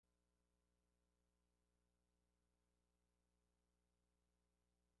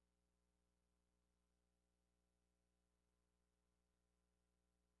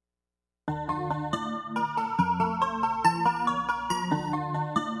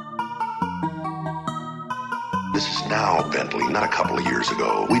This is now, Bentley, not a couple of years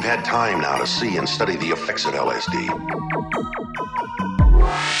ago. We've had time now to see and study the effects of LSD.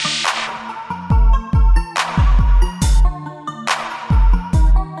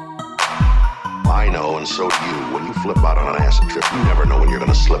 I know, and so do you. When you flip out on an acid trip, you never know when you're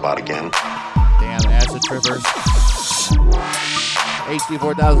going to slip out again. Damn, acid trippers. HD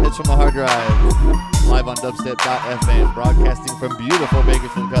 4000 hits from the hard drive. Live on dubstep.fm, broadcasting from beautiful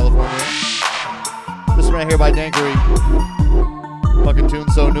Bakersfield, California. This one right here by Dankery. Fucking tune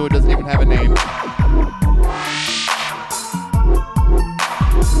so new it doesn't even have a name.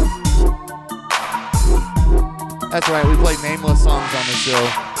 That's right, we play nameless songs on the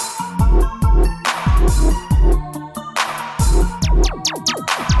show.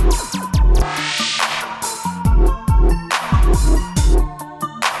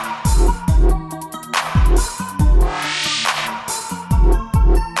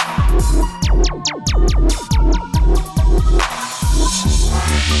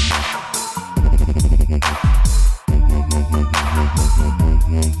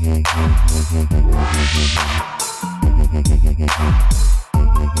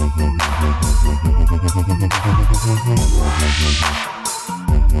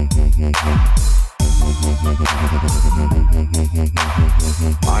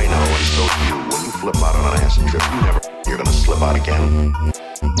 I know, and so do you. When you flip out on an acid trip, you're going to slip out again.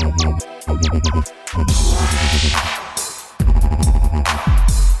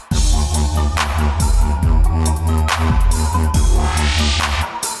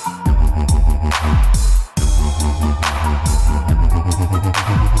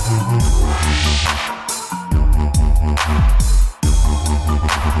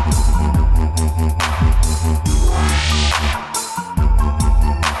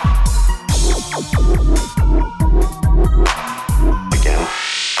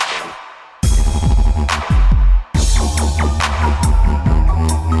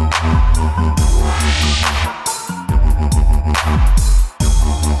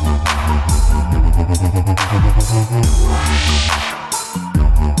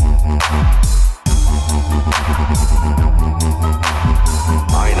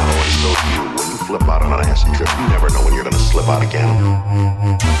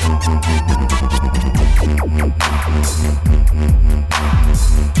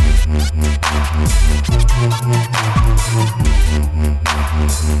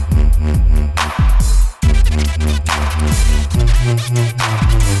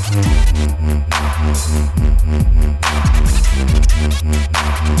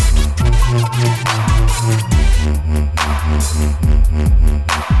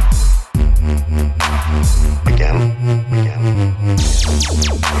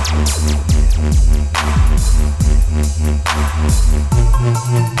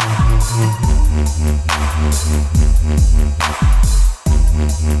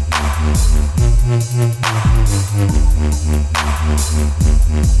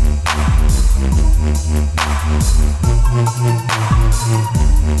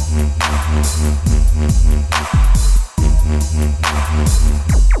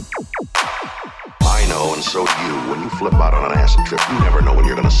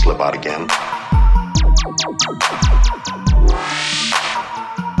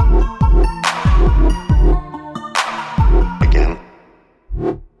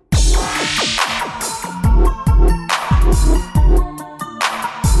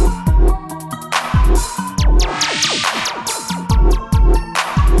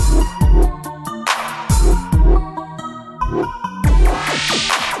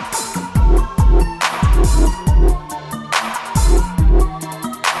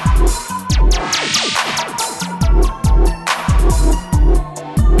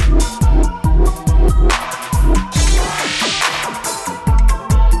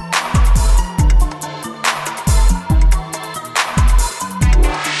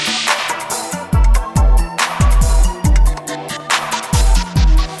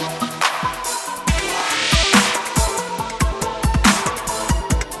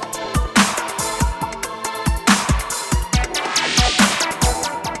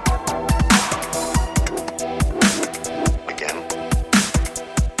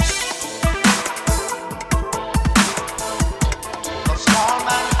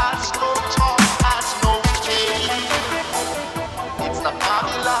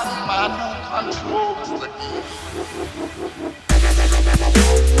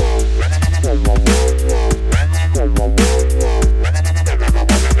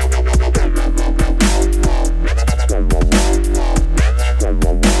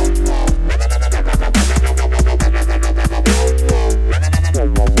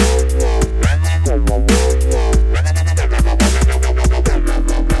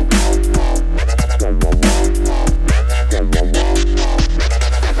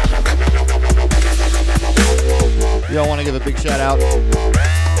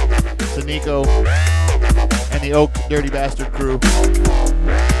 to Nico and the Oak Dirty Bastard crew.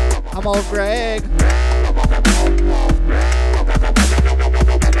 I'm all Greg.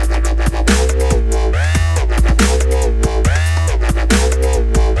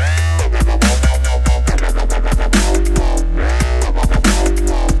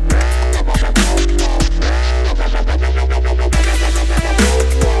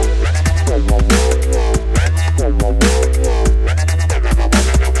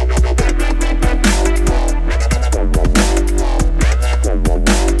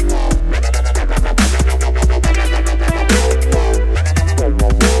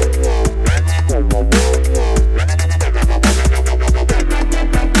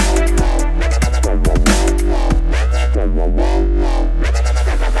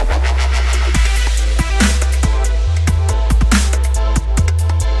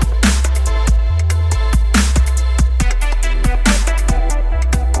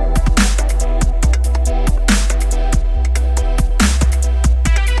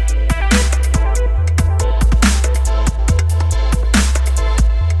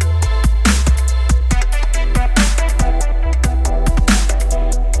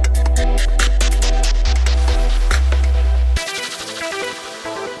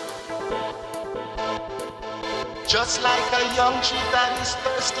 Just like a young tree that is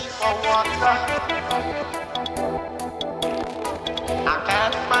thirsty for water, I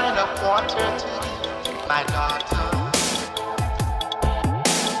can't find a water to give my daughter.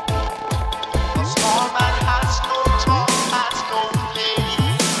 A small man has no talk, has no play.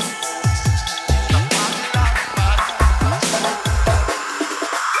 The mother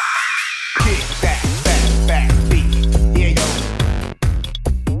kick that back beat, yeah yo.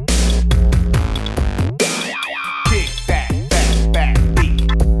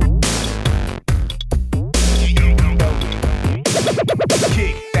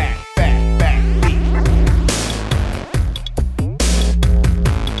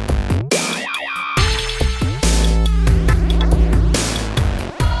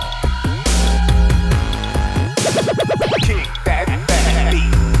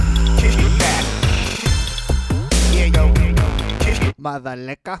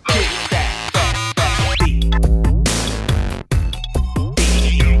 Madaleka.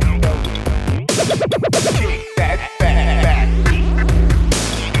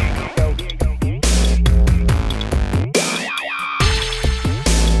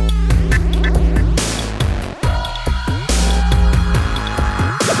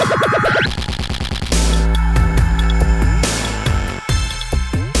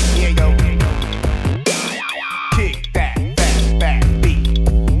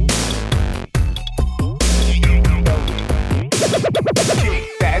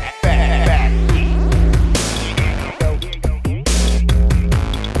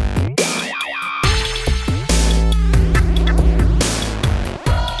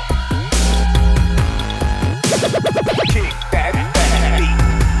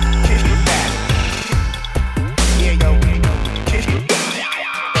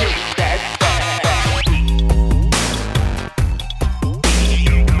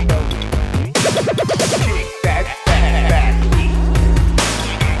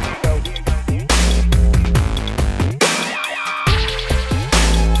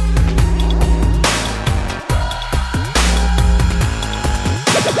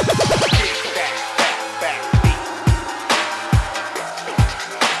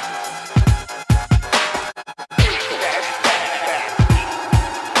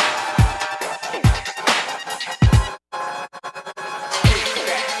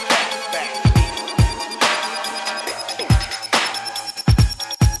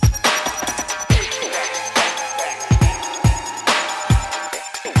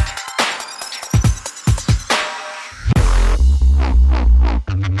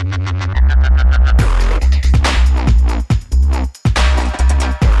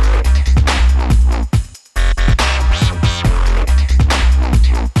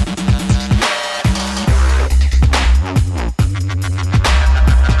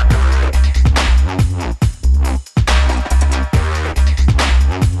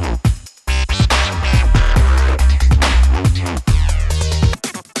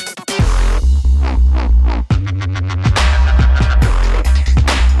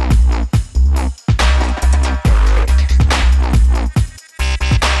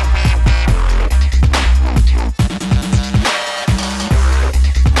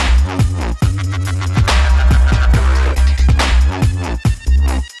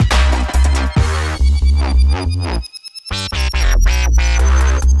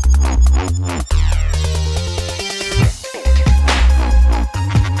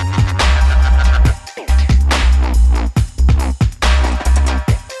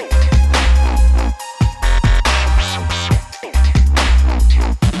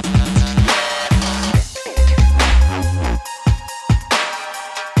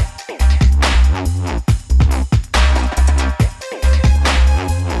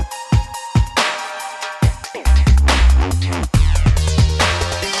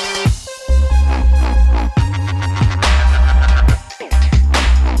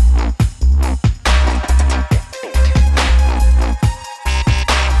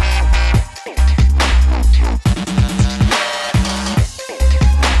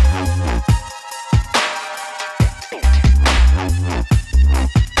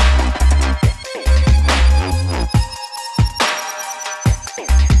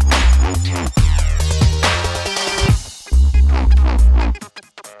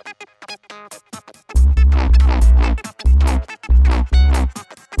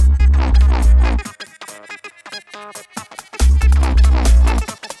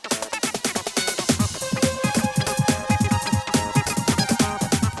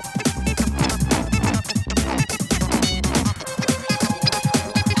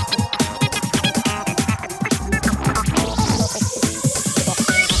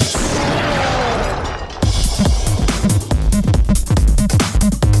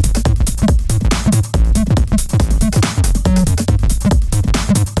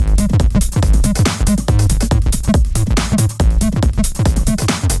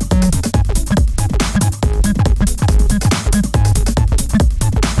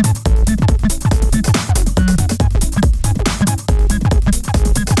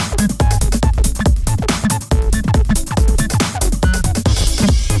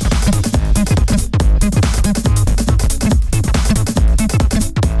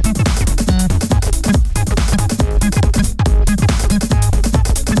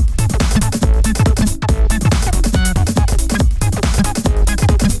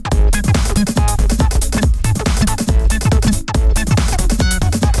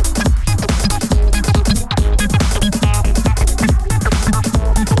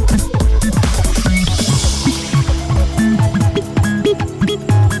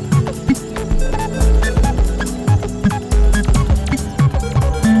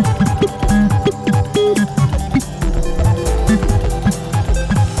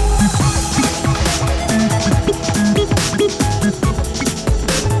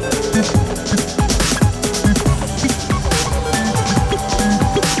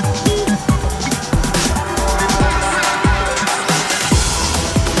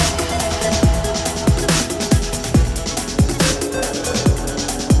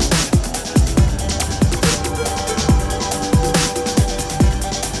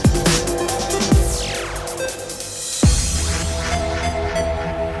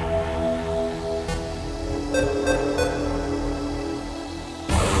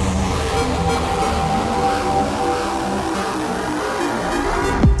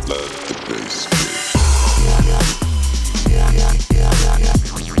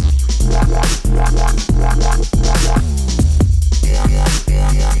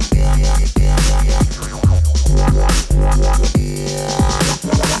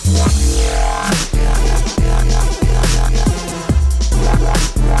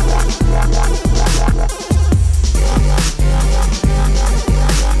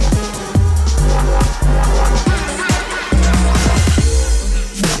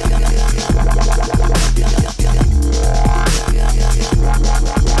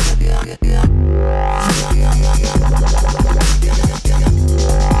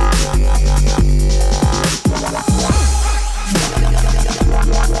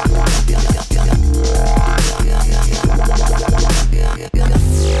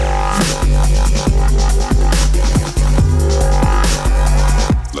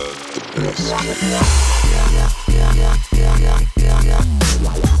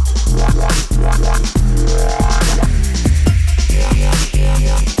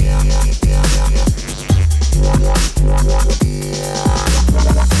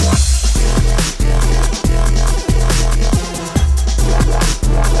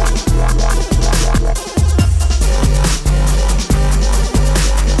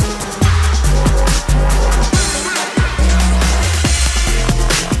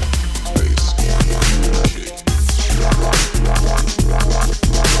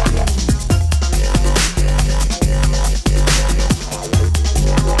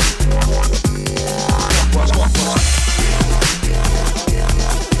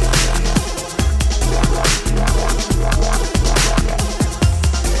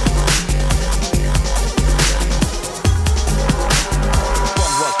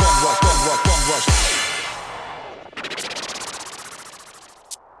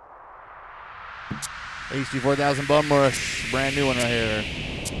 HD 4000 Bum Rush, brand new one right here.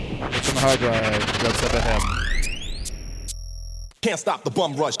 It's on the hard drive, Dubstep FM. Can't stop the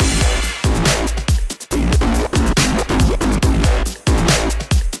bum rush.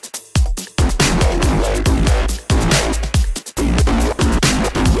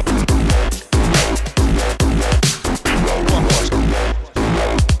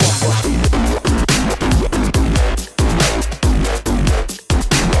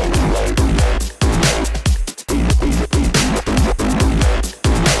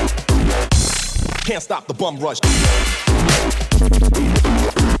 Can't stop the bum rush.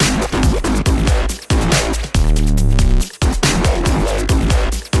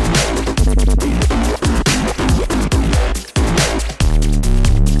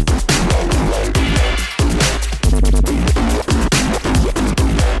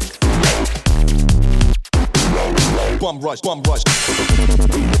 Bum rush, bum rush.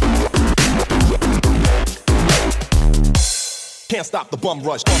 Can't stop the bum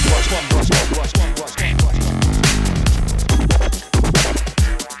rush, bum rush, bum rush, bum rush, bum rush, bum rush.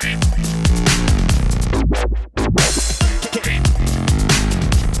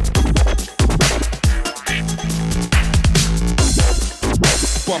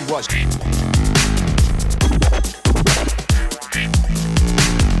 Bum rush.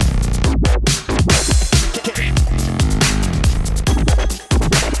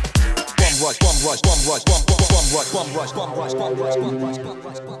 Rush, bum rush, bum rush, bum rush, bum rush, bum rush, bum rush, bum rush, bum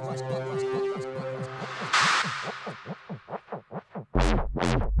rush, bum rush, bum rush.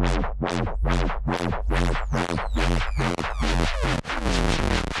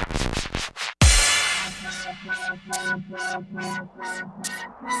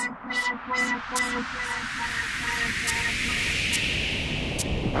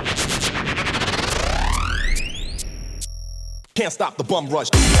 Can't stop the bum rush.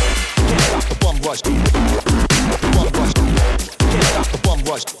 Can't stop the bum rush. Bum rush. Can't stop the bum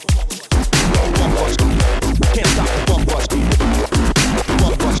rush. Bum rush. Can't stop the bum rush.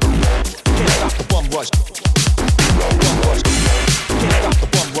 Bum rush. Can't stop the bum rush. Bum rush. Can't stop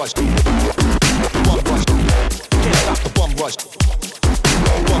the bum rush.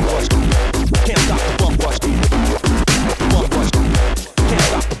 Bum rush. Can't stop the bum rush. Bum rush. Can't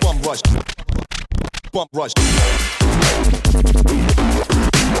stop the bum rush. Bum rush. Can't stop the bum rush. Bum rush. Bum rush.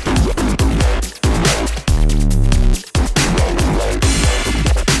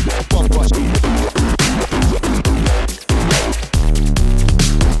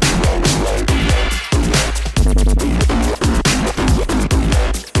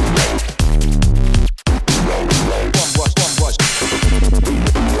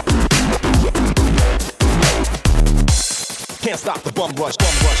 Can't stop the bum rush, bum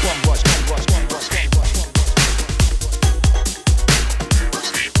rush, bum rush, bum rush, bum rush, bum rush.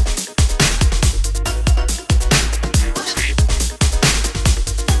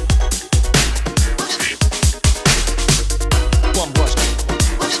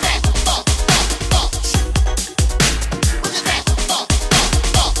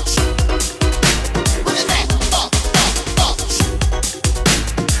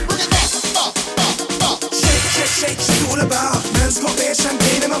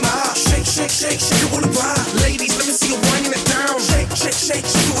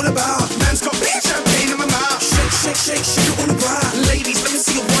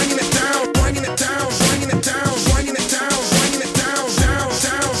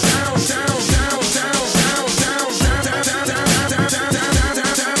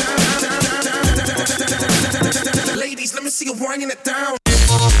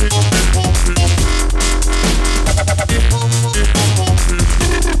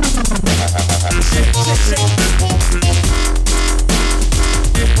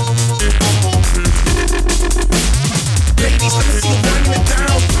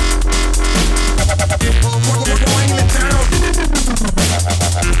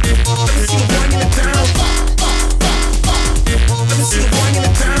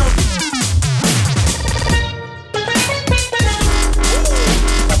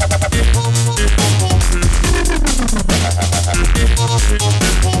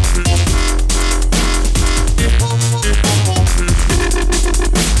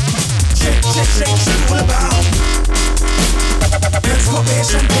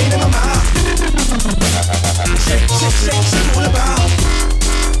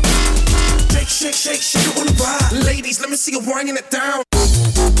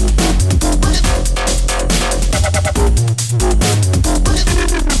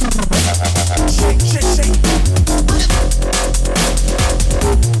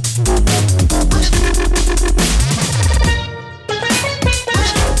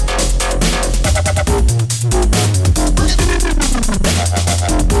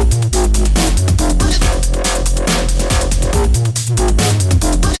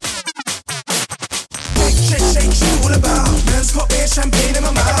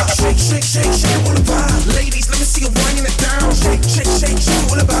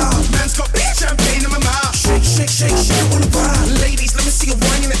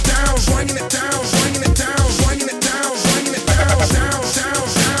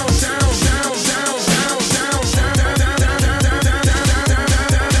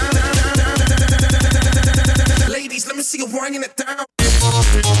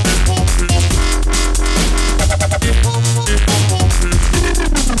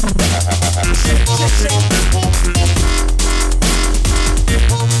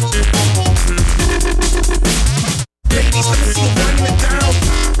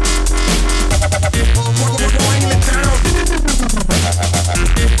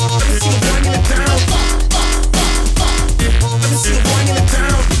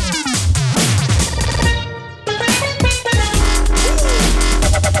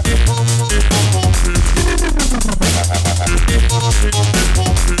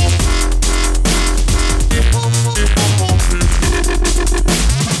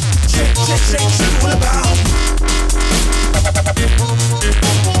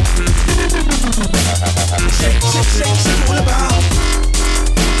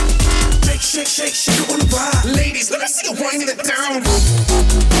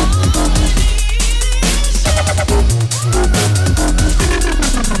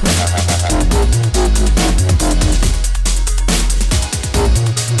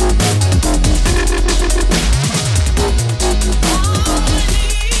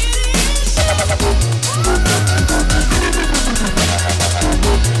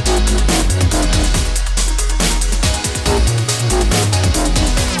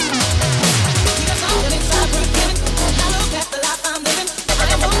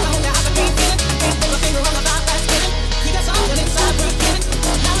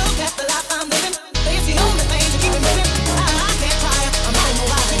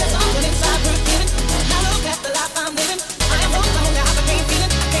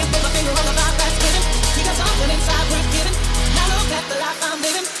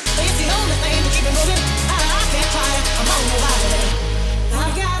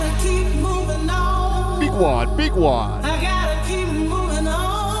 Big one. I gotta keep moving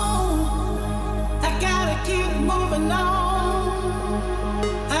on. I gotta keep moving on.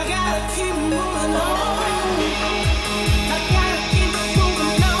 I gotta keep moving on. I gotta keep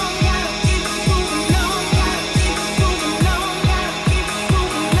moving on. Gotta keep moving on. Gotta keep moving on. Gotta keep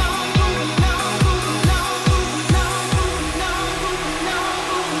moving on. Moving on. Moving on. Moving on. Moving on. Moving on.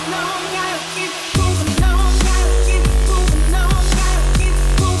 Moving on. Gotta keep moving on. Gotta keep moving on. Gotta keep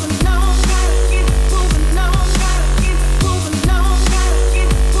moving on. Gotta keep moving on.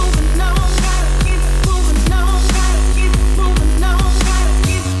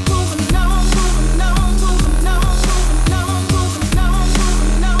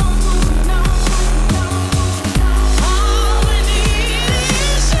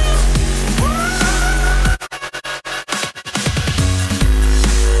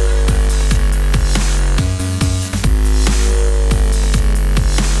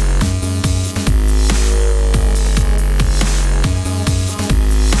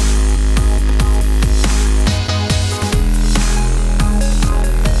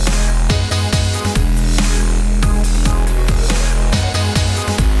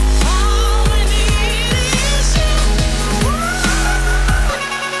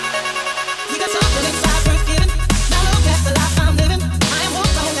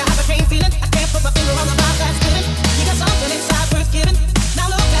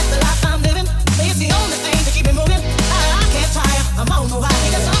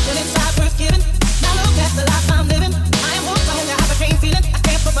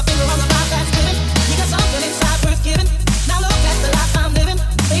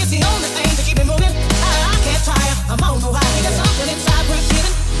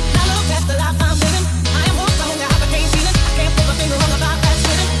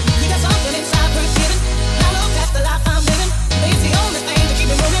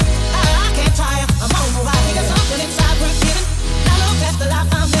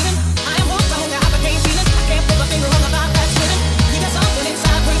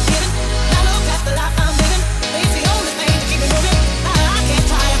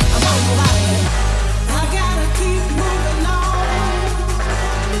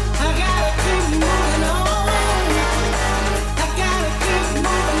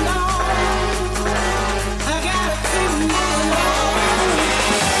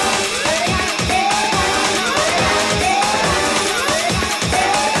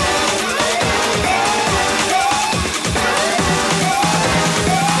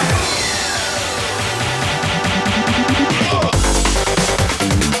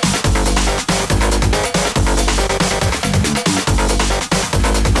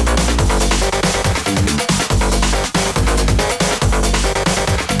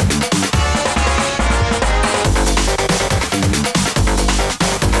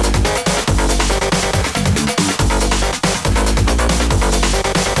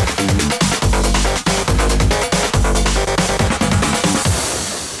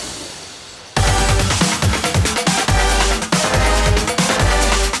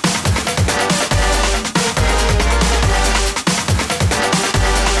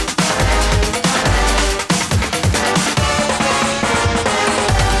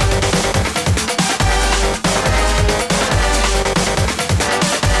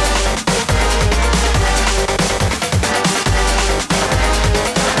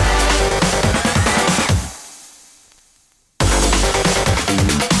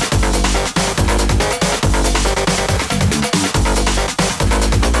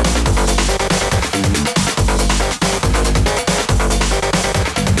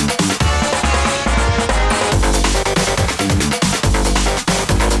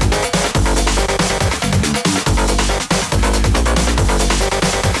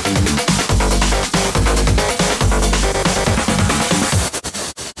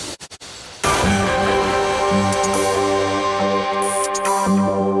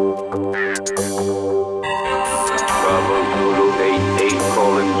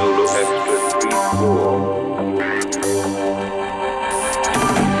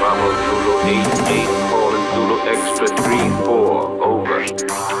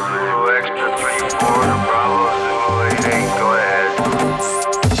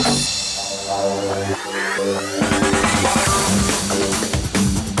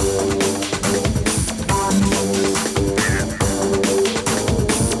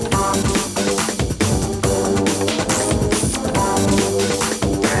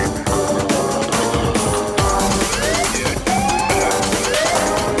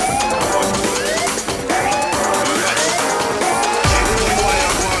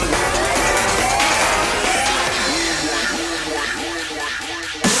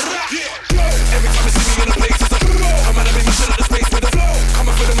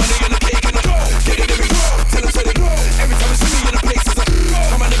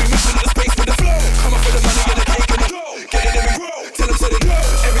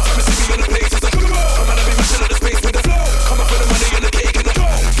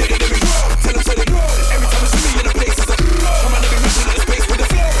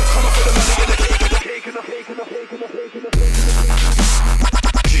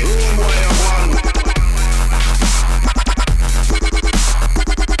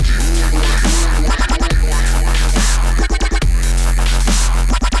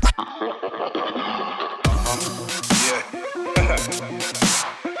 Yeah.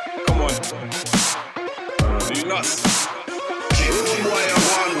 Come on. Do you nuts?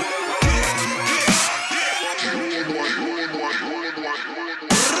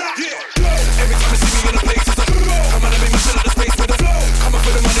 Every time you see me in the place, it's a come on and make my shit at the space with a flow. Come up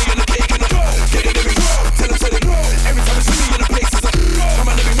for the money and the cake and the get it every tell them to the every time you see me in the place, it's a come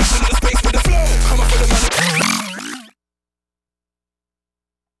on and make my shit at the space with a flow. Come up for the money.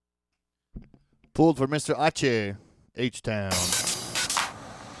 Pulled for Mr. Ache, H-Town.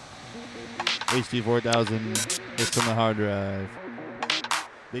 HT4000, it's on the hard drive.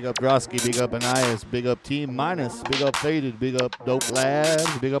 Big up Grosky, big up Anais, big up Team Minus, big up Faded, big up Dope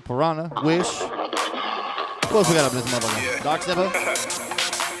Labs, big up Piranha, Wish. Who else we got up in this motherfucker? Yeah. Dark Sniffer,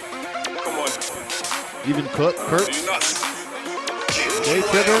 Come on. even Kurt, Do you nuts? Jay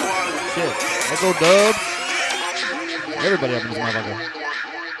Trigger, shit, Echo Dubs, everybody up in this motherfucker.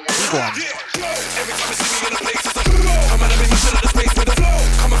 Keep on. Every time you see me in the place, it's a come on and make my shit at the space with a flow.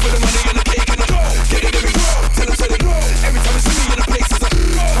 Come up for the money and the cake and the get it every tell them to the every time you see me in the place, it's a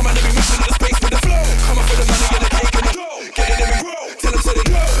come on and make my shit at the space with a flow. Come up for the money and the cake and the get it every tell them to the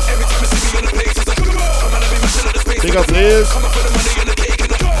every time you see me in the place, it's a come on and make my shit at the space. Big up Liz. Come up for the money and the cake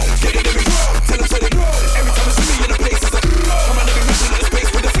and the get it every tell them to the every time you see me in the place, it's a come on and make my shit at the space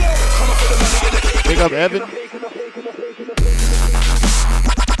with a flow. Come up for the money and the cake. Big up Evan.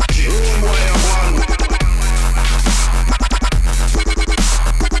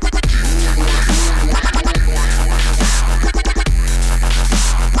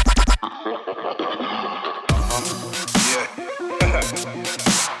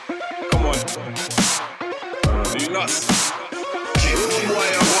 Come on. Do you nuts?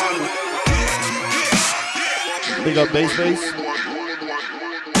 Big up Bass Face.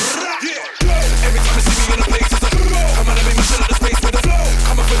 Every time you see me in the place, it's a come on and make my shit at the space with a flow.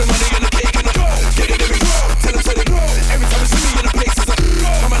 Come up for the money and the cake and the get it every tell them to the every time you see me in the place, it's a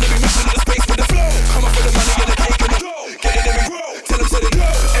come on and make my shit at the space with a flow. Come up for the money and the cake and the get it every tell them to the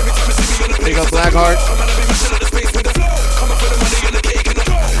every time you see me in the place. Big up Blackheart. Come on and make my shit at the space with a flow. Come up for the money and the cake and the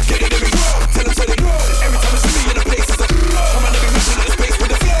get it every tell them to the every time you see me in the place, it's a come on and make my shit at the space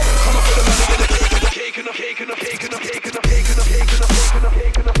with a flow. Come up for the money and the cake and the cake and the cake and the cake and the cake and the cake and the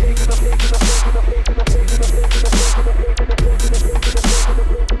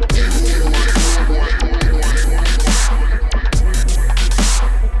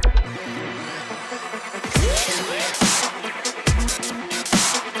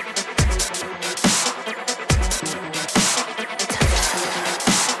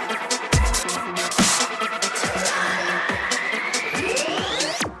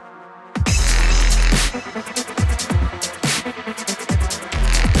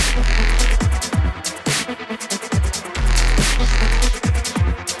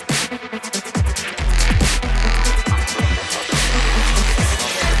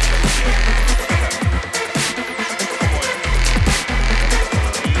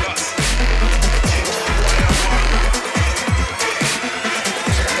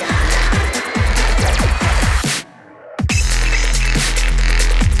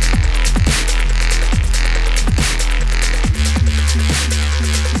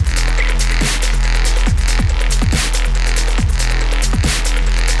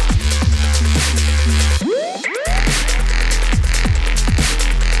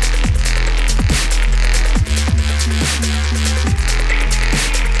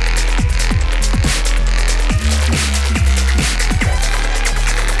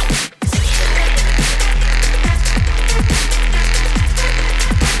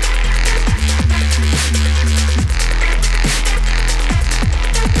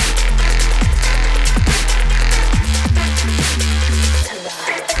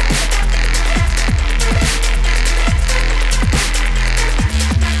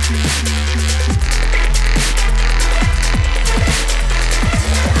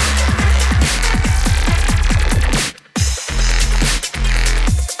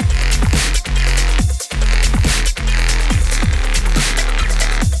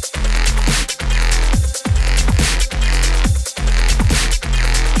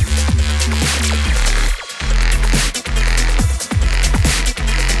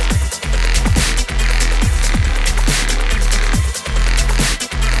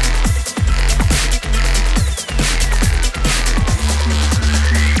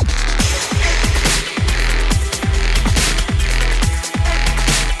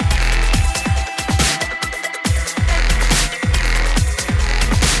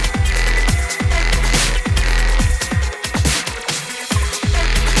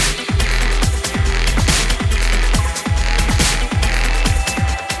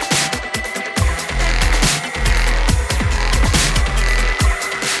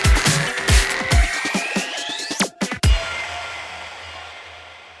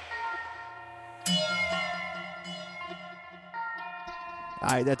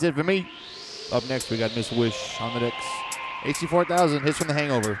right, that's it for me. Up next, we got Miss Wish on the decks. AC4000, hits from The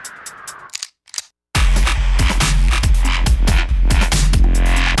Hangover.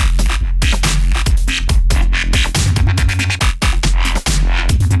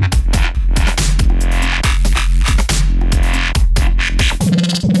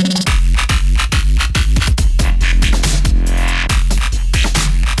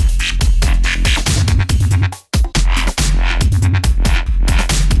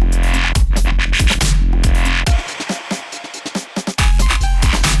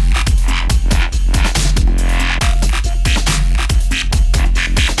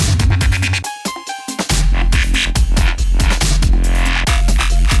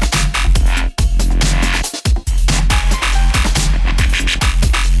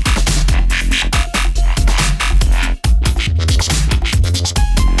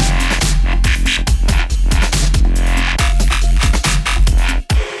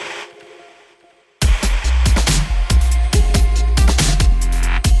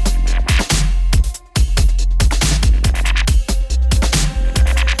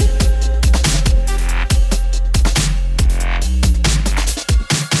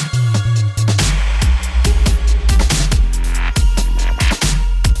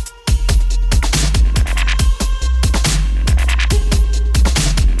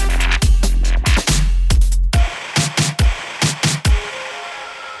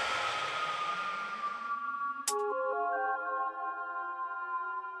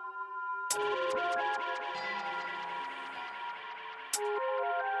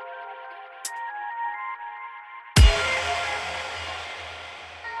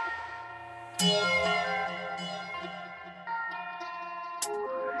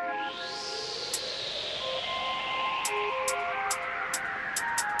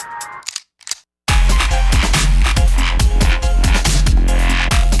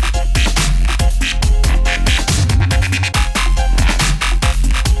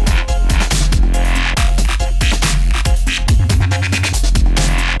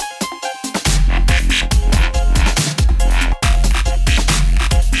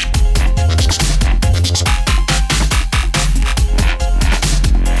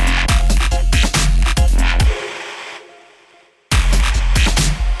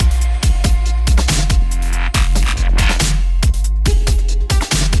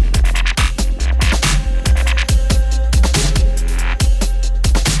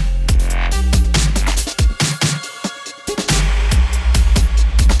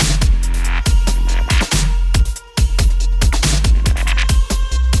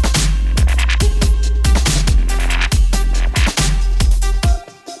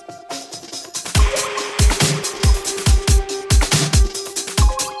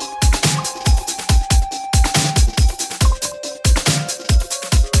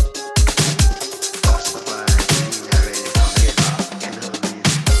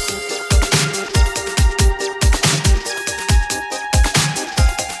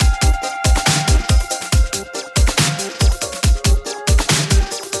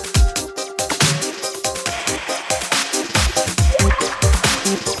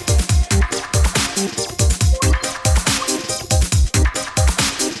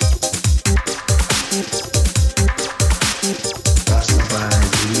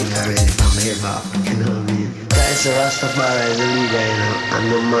 It's a Rastafari is a leader, you know, and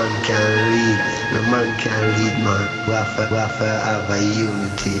no man can lead. No man can lead, man. We have to have a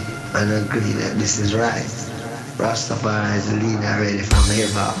unity and agree that this is right. Rastafari is a leader ready from hip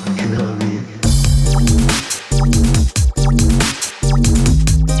hop, you know what I mean?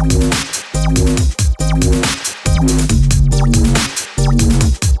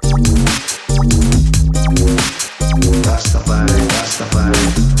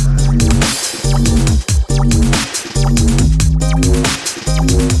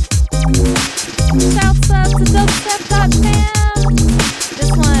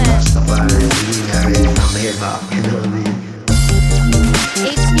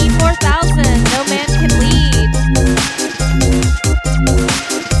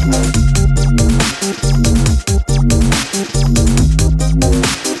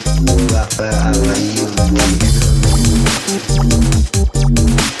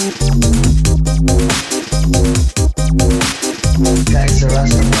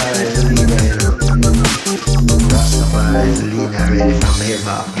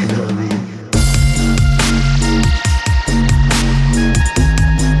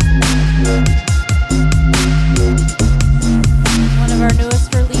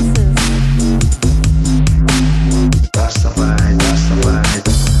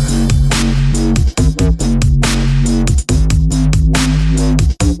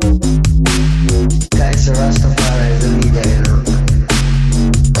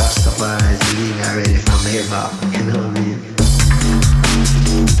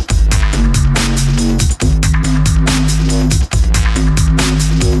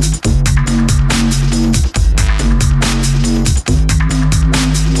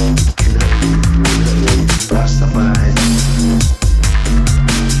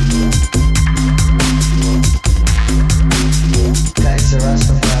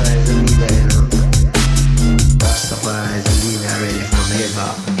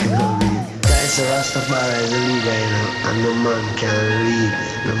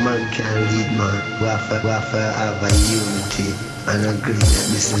 We have to have a unity and agree that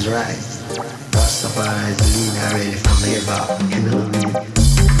this is right. Rastafari is lean already from here back, you know what I mean?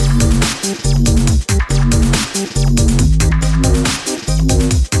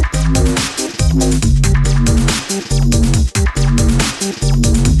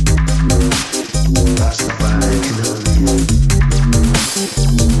 Rastafari, you know what I mean?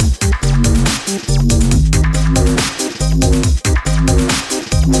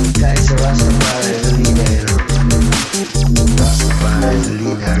 Guys, so Rastafari is the leader, you know. Rastafari is the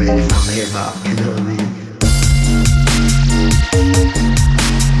leader already from here back, you know what I mean?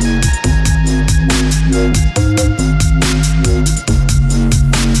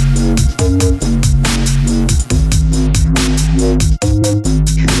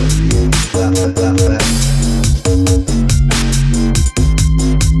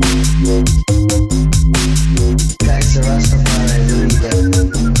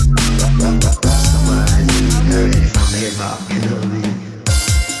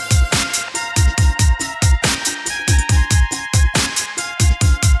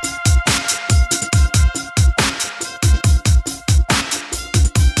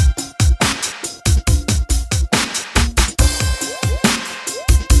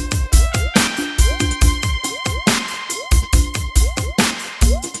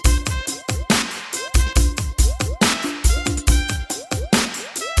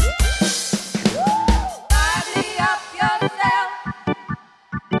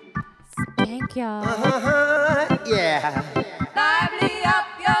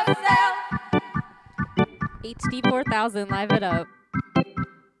 HD 4000, live it up.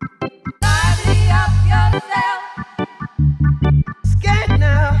 Lively up yourself. Scat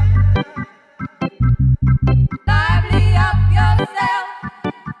now. Lively up yourself.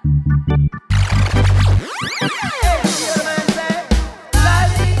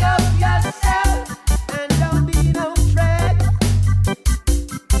 Lively up yourself and don't be no threat.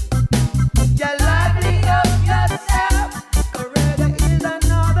 Yeah, lively up yourself. Coretta is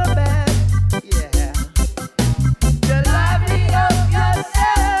another bad. Yeah. Yeah, lively up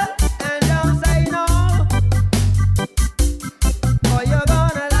yourself and don't say no. Or you're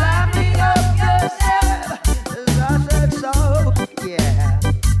gonna lively up yourself. I said so. Yeah.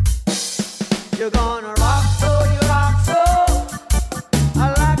 You're gonna rock so you rock so.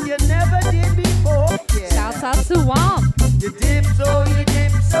 Like you never did before. Yeah. Shouts out to Womp. You dip so you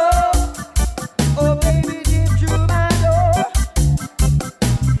dip so. Oh baby, dip through my door.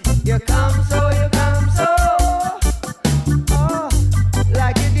 You come so you come so. Oh,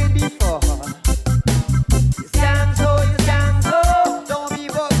 like you did before. You stand so you stand so. Don't be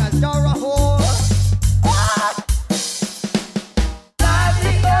broke as you're a whore. Ah!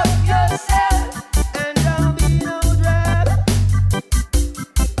 Lively up yourself and don't be no drab.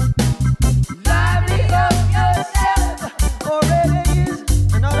 Lively up yourself, already is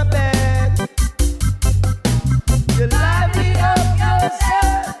another bad. You lively up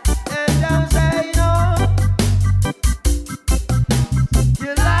yourself and don't say no.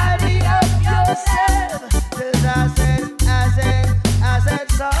 You lively up yourself, 'cause I said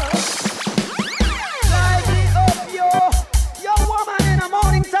so. Lively up your woman in the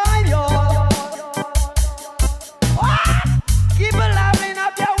morning time, yo. Ah! Keep a liveling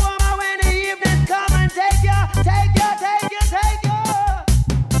up your woman when the evening come and take you.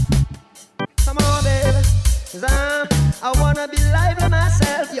 Come on, baby, 'cause I wanna be lively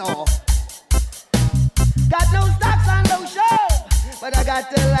myself, yo. Got no stocks and no show, but I got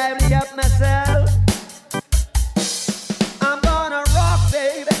to lively up myself. I'm gonna rock,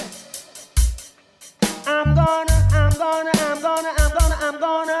 baby. I'm gonna,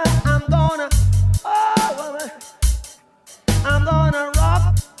 oh, woman. I'm gonna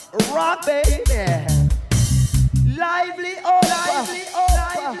rock, baby. Lively on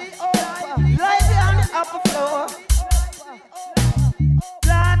the upper floor.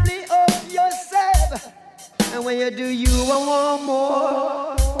 Lively up yourself, and when you do, you will want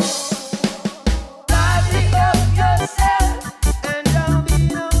more. Lively up yourself, and don't be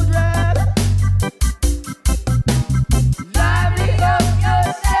no drab. Lively up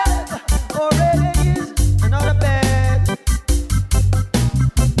yourself, already is another bad.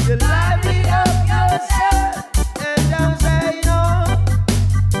 You lively up yourself and don't say no.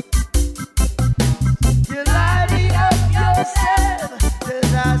 You lively up yourself,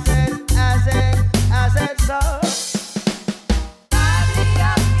 'cause I said so. Lively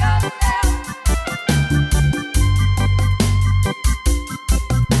up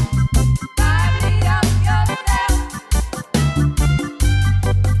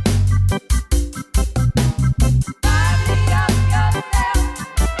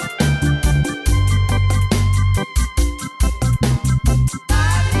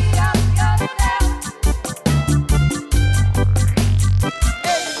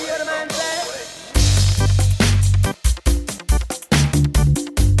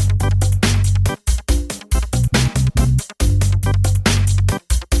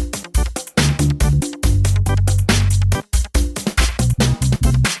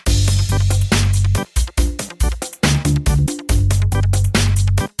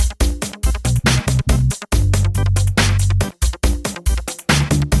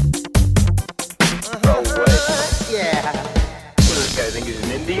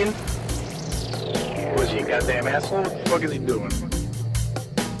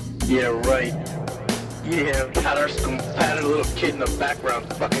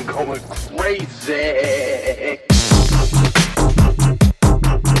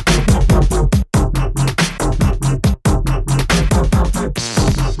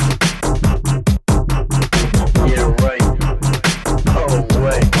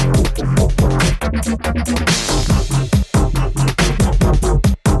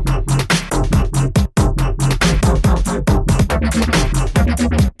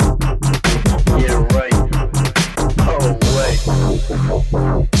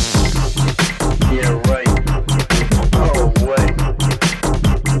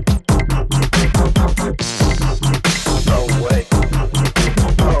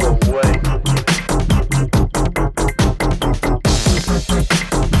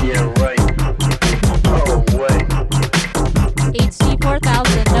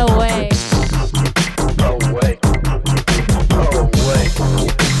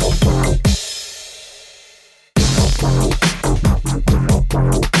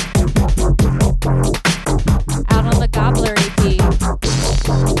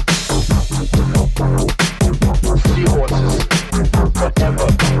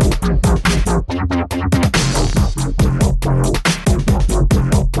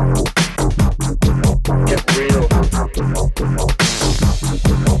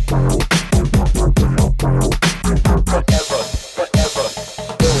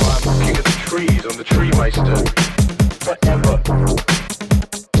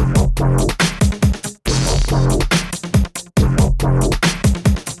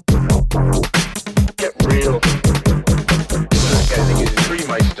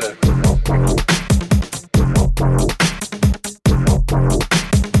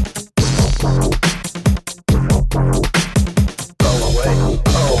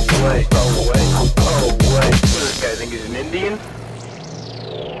Indian?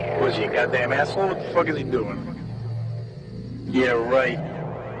 Was he a goddamn asshole? What the fuck is he doing? Yeah, right.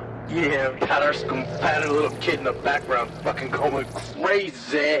 Yeah, got our scum-fatted little kid in the background fucking going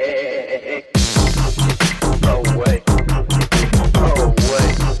crazy.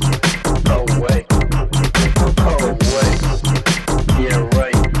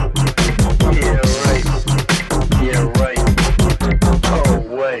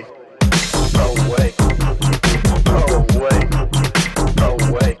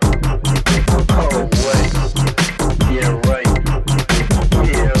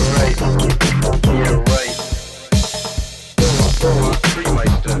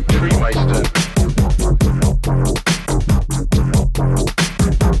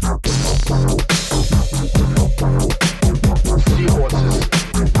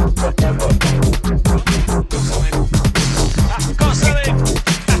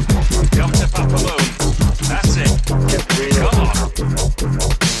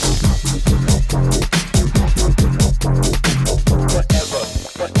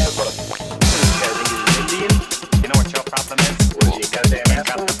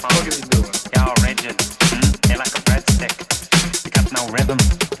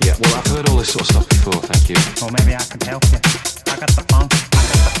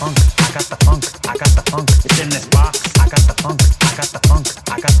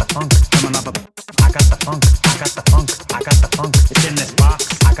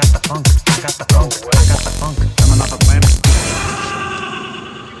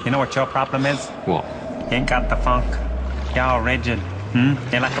 Your problem is? What? You ain't got the funk. You're all rigid.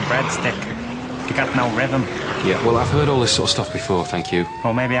 You're like a breadstick. You got no rhythm. Yeah, well, I've heard all this sort of stuff before, thank you.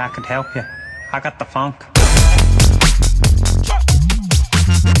 Well, maybe I could help you. I got the funk.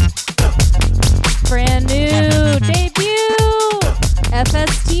 Brand new debut.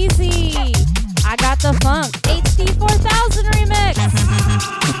 FSTZ. I got the funk. HD 4000 remix.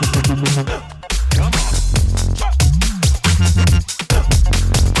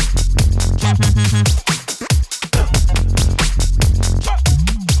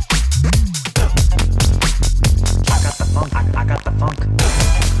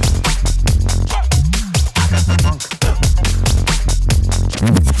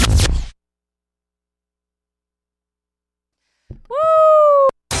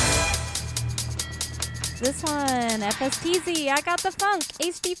 This one, FSTZ, I got the funk,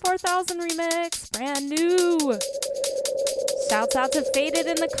 HD 4000 remix, brand new. Shouts out to Faded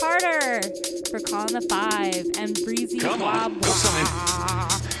in the Carter for calling the 5 and Breezy Come on, got something.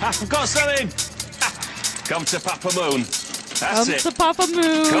 I've got something. Come to Papa Moon. That's it. Come to Papa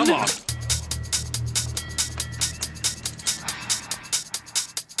Moon. Come on.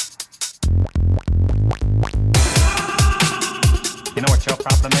 You know what your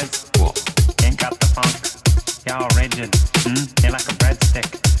problem problem is? What? You ain't got the funk. You're all rigid. You're like a breadstick.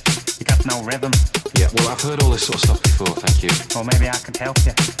 You got no rhythm. Yeah, well, I've heard all this sort of stuff before, thank you. Well, maybe I could help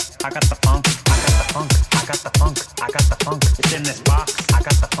you. I got the funk. I got the funk. I got the funk. I got the funk. It's in this box. I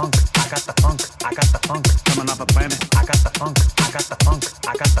got the funk. I got the funk. I got the funk. From another planet. I got the funk. I got the funk.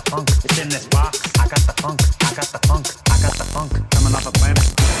 I got the funk. It's in this box. I got the funk. I got the funk. I got the funk. From another planet.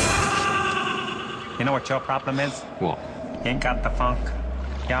 You know what your problem is? What? You ain't got the funk.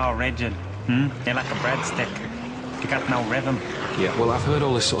 You're all rigid. You're like a breadstick. You got no rhythm. Yeah, well, I've heard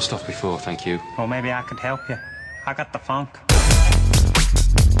all this sort of stuff before, thank you. Well, maybe I could help you. I got the funk.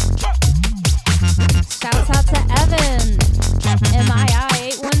 Shouts out to Evan,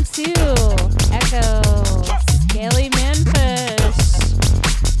 MII812, Echo, Scaly Manfish,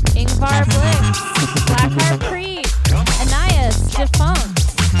 Ingvar Blix, Blackheart Creek, Anais, Defunct,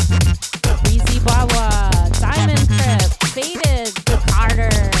 Breezy Bawa, Diamond Crip, Faded, The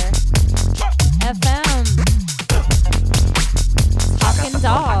Carter, FM, Talking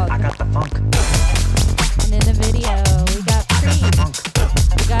Dog, I got the funk. and in the video we got Creep,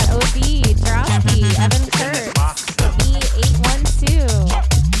 we got OD, Drosky, Evan Kurtz, E812,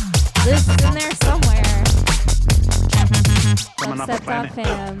 Liz is in there somewhere. Dubstep Dog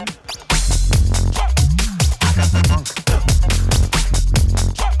Fam. I got the funk.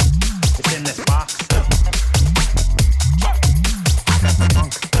 It's in this box. I got the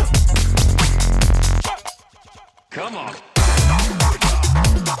funk. Come on.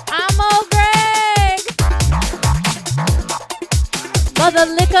 I'm old Greg. Mother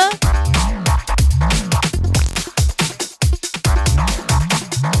liquor.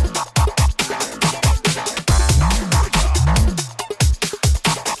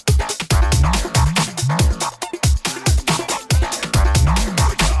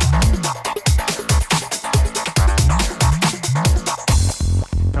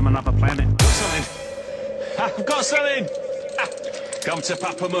 From another planet. Something. I've got something. Come to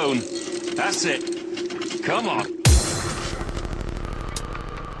Papa Moon. That's it. Come on.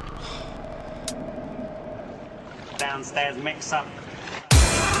 Downstairs mix up.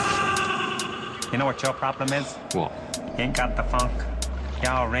 You know what your problem is? What? You ain't got the funk.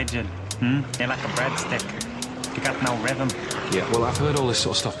 You're all rigid. You're like a breadstick. You got no rhythm. Yeah, well, I've heard all this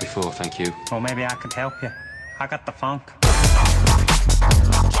sort of stuff before, thank you. Well, maybe I could help you. I got the funk.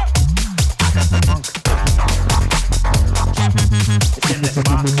 I got the funk. It's in this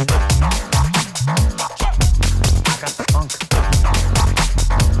box. I got the funk.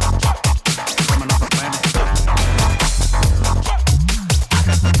 From another planet. I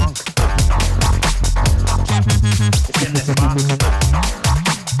got the funk. It's in this box.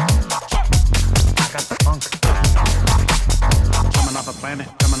 I got the funk. From another planet.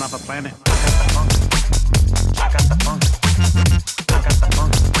 From another planet. I got the funk. I got the funk. I got the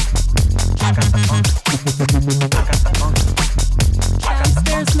funk. I got the funk. I got the funk.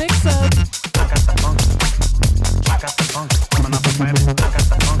 Downstairs mix up. I got the funk. I got the funk. From another planet. I got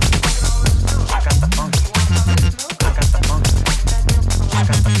the funk. I got the funk. I got the funk. I got the funk. I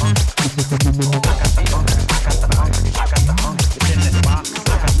got the funk. I got the funk. I got the funk. It's in this box.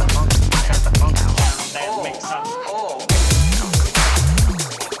 I got the funk. I got the funk. Downstairs mix up.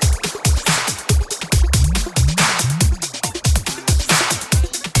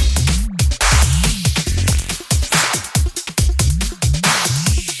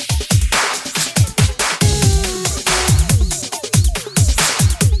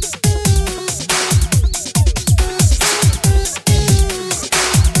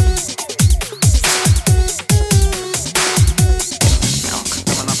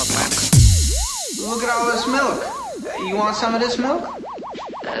 Look at all this milk. You want some of this milk?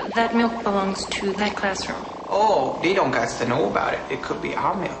 That milk belongs to that classroom. Oh, they don't got to know about it. It could be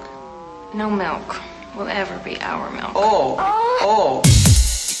our milk. No milk will ever be our milk. Oh. Oh.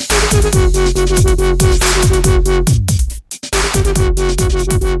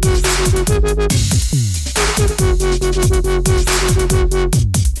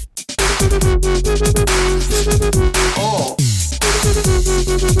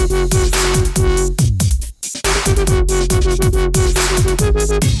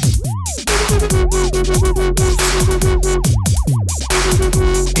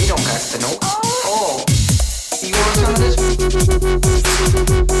 They don't got to know. Oh. You want some of this?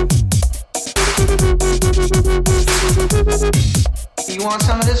 You want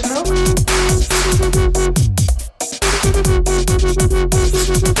some of this milk?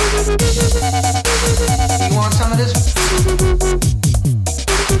 You want some of this?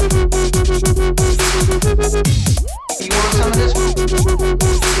 You want some of this?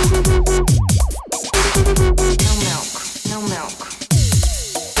 No milk. No milk.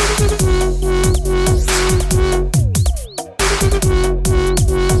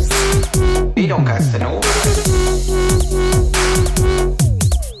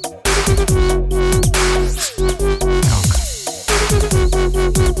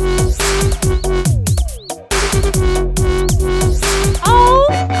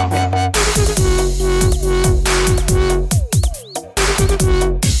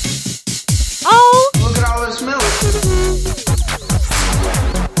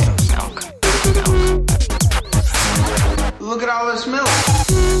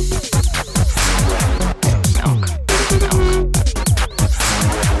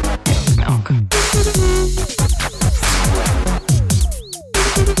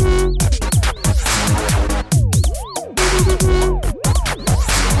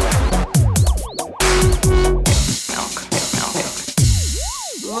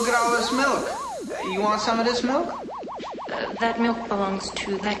 Look at all this milk. You want some of this milk? That milk belongs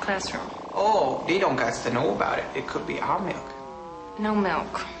to that classroom. Oh, they don't got to know about it. It could be our milk. No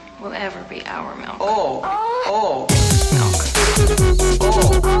milk will ever be our milk. Oh. Milk. Oh.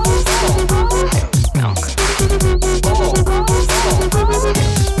 Milk. Oh. Milk.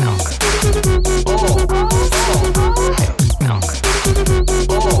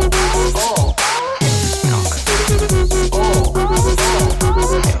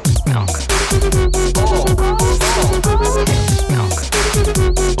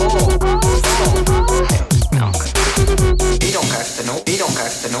 He don't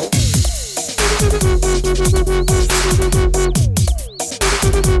got to know.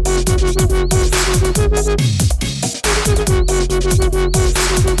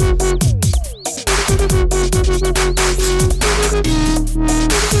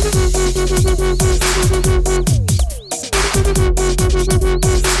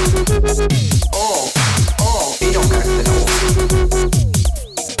 Oh, he don't got to know.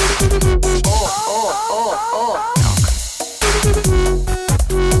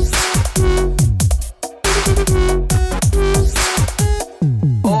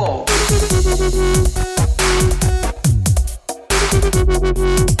 Oh.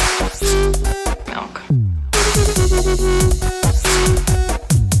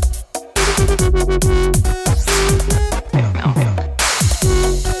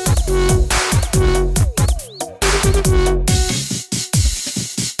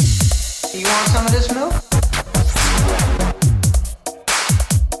 You want some of this milk?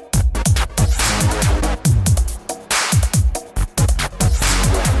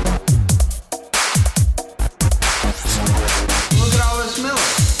 Look at all this milk.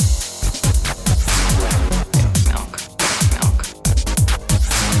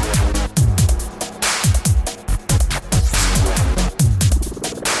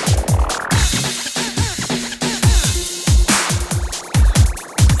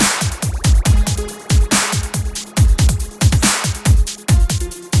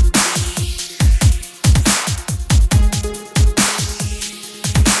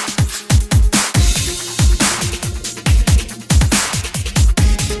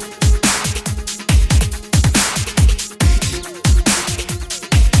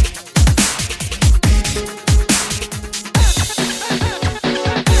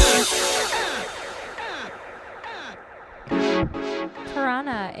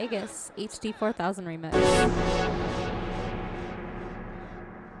 Piranha Aegis HD 4000 remix.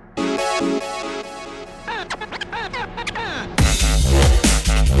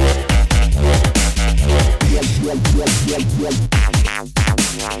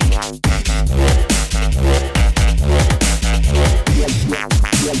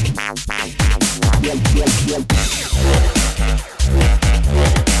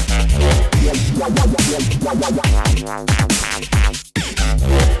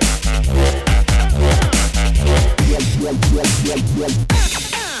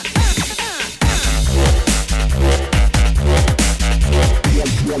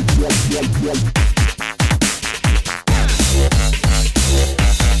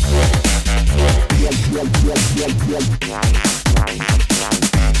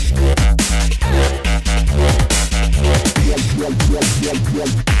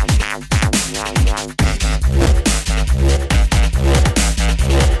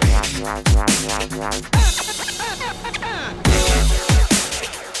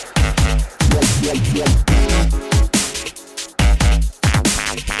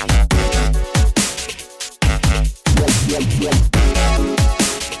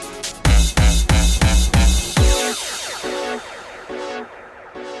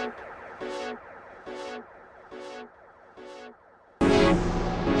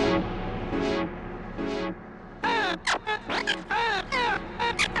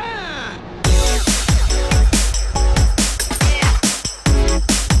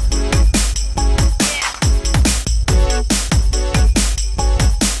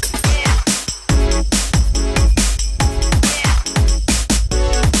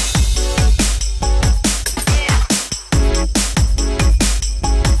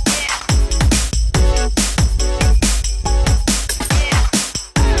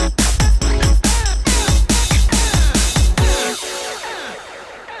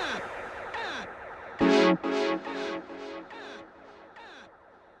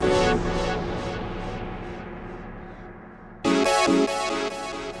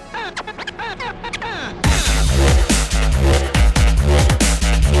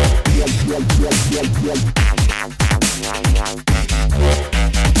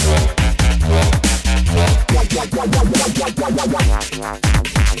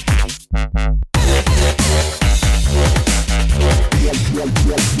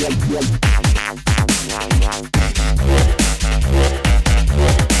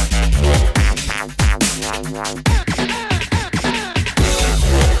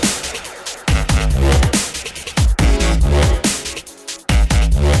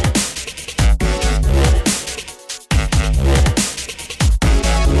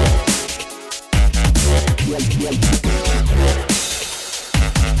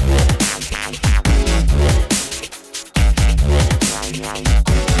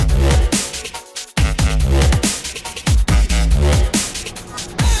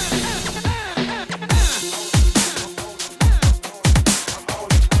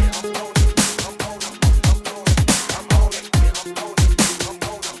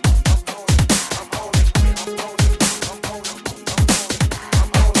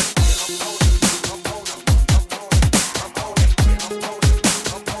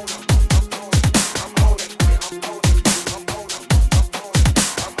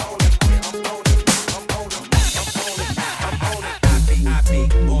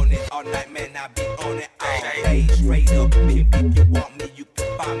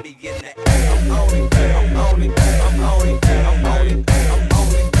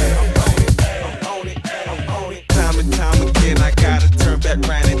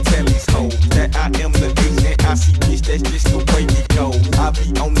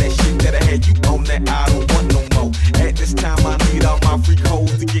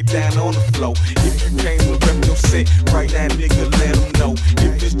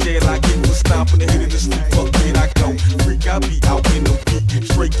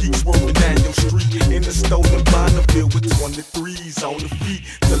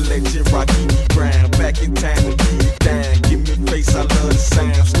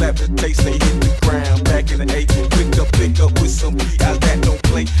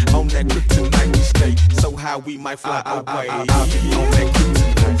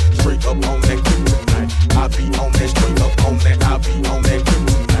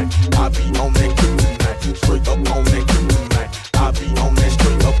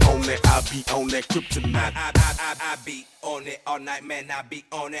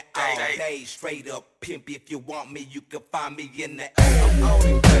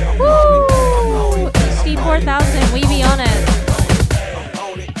 HD4000, we be on it.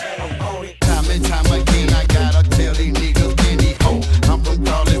 Time and time again, I gotta tell these niggas any hoe. I'm from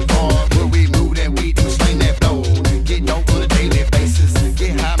Charlotte Park, where we move and we do sling that flow. Get dope on a daily basis,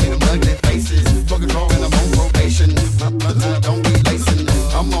 get high in them ugly faces. Fucking wrong and I'm on probation. My blood don't be lacing.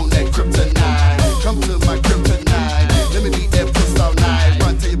 I'm on that kryptonite. Come to my kryptonite. Let me beat that puss all night.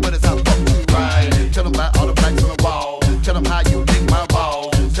 Run to your buddies, how fuck you ride. Tell them about all the blacks on the wall. Tell them how you lick my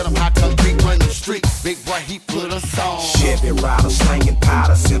balls. Tell them how concrete run the street. Big boy, he put us on. Chevy rider, slanging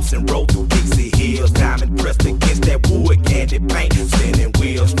powder, Simpson roll through Dixie Hills. Diamond pressed against that wood candy paint. Spinning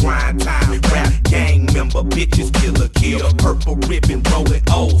wheels, grind time, rap gang member, bitches, killer, kill. Purple ribbon, rolling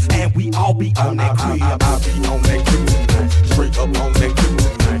O's, and we all be on that crib. I be on that kryptonite, straight up on that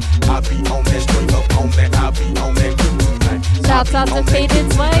kryptonite. I be on that, straight up on that. I be on that kryptonite. Shouts out to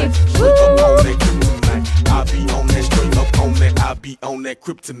Faded's wife. Straight up on that kryptonite. I be on that, straight up on that. I be on that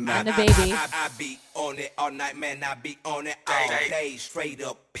kryptonite. And the baby. I be on it all night, man. I be on it all day. Straight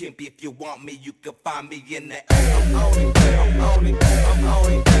up pimp. If you want me, you can find me in the I'm on it, I'm on it, I'm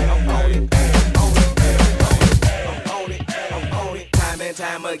on it, I'm on it, I'm on it, I'm on it, I'm on it. Time and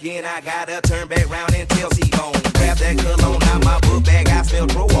time again, I gotta turn back round and tell C on. Grab that cologne out my book bag. I smell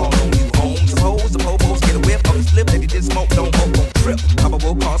throw all on you home. Suppose the popos get a whiff of the slip. Maybe just smoke, don't hope, don't trip.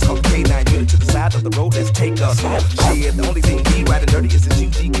 Probable cause, call the K9 unit to the side of the road. Let's take us home. Shit, the only thing we riding dirty is the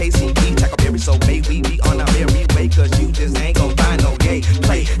UGKCB. Tackle berry, so may we be on our merry way. Cause you just ain't gon' find no gay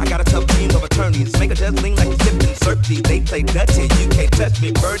play. I got a tough team of attorneys. Make a judge lean like a tipping searchy. They play Dutty. You can't touch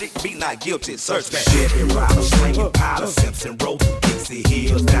me. Verdict, be not guilty. Search that. Chevy rider, slinging powder, Simpson roll through Dixie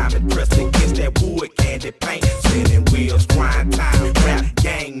Hills. Diamond pressed against that wood candy paint. Spinning wheels, grind time, rap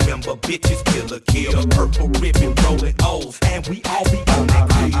gang member, bitches, killer, kill. Purple ribbon, rolling O's, and we all be on that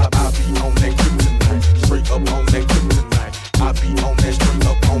crib. I be on that kryptonite, straight up on that kryptonite. I be on that, straight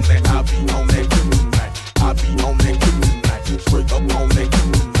up on that. I be on that kryptonite. I be on that kryptonite, straight up on that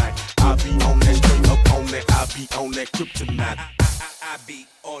kryptonite. I be on that, straight up on that. I be on that kryptonite. I be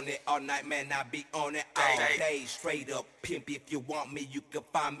on it all night, man. I be on it all day. Straight up pimp. If you want me, you can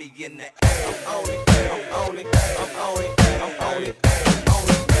find me in the I'm on it, I'm on it, I'm on it, I'm on it, I'm on it, I'm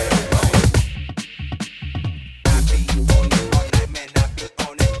on it. I be on it all night, man. I be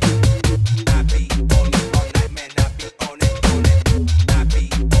on it. I be on it all night, man. I be on it, on it. I be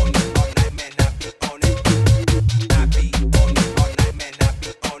on it all night, man. I be on it. I be on it all night, man. I be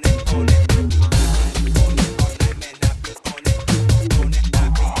on it.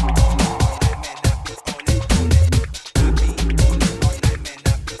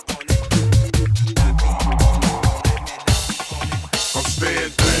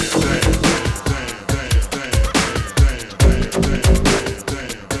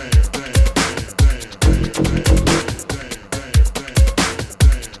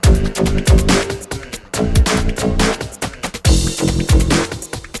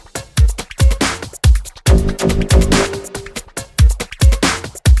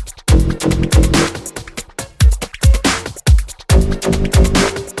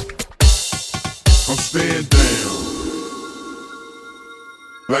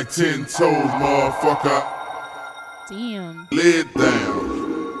 like 10 toes, motherfucker. Damn. Lay it down.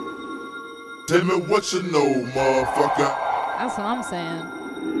 Tell me what you know, motherfucker. That's what I'm saying.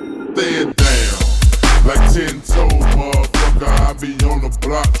 Lay it down. Like 10 toes, motherfucker. I be on the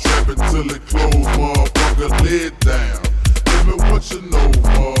block trapping till it close, motherfucker. Lay it down. Tell me what you know,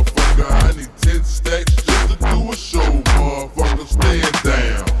 motherfucker. I need 10 stacks just to do a show, motherfucker. Stand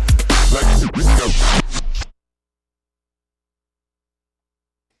down. Like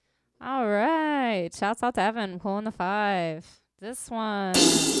All right. Shouts out to Evan pulling the 5. This one.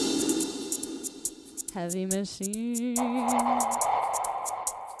 Heavy Machine.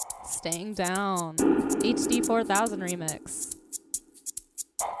 Staying Down. HD 4000 remix. This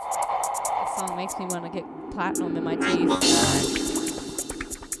song makes me want to get platinum in my teeth.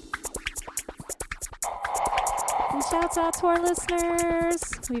 And shouts out to our listeners.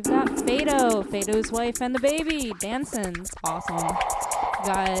 We've got Fado, Fado's wife and the baby dancing. It's awesome. We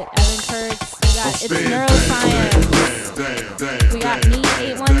got Evan Kurtz. We got It's Neuroscience. We got Me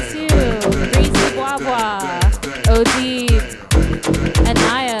 812, Breezy Guagua, OG,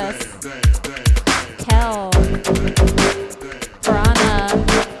 Anais, Kel, Piranha,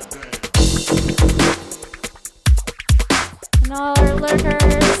 and all our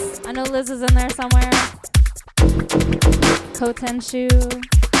lurkers. I know Liz is in there somewhere. Kotenshu.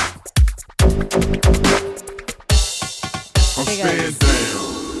 I'm staying down.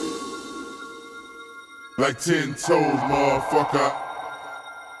 Like 10 toes, motherfucker.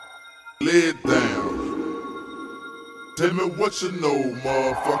 Lay it down. Tell me what you know,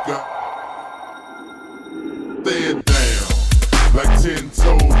 motherfucker. Lay it down. Like 10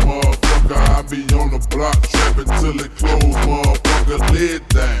 toes, motherfucker. I be on the block trapping till it close, motherfucker. Lay it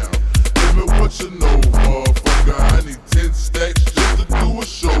down. Tell me what you know, motherfucker. I need 10 stacks just to do a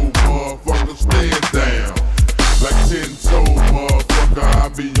show, motherfucker. Stand down. Like 10 toes, motherfucker. I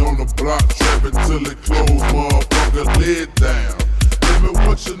be on the block trapping till it close, motherfucker. Lay it down. Tell me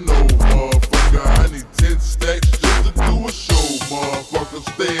what you know, motherfucker. I need 10 stacks just to do a show, motherfucker.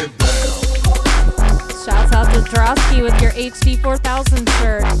 Stand down. Shouts out to Drosky with your HD 4000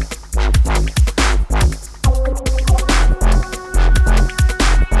 shirt.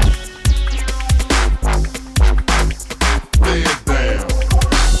 Lay it down.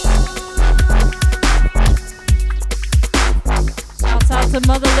 Shouts out to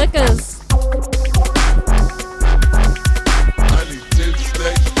Mother Lickers. I need 10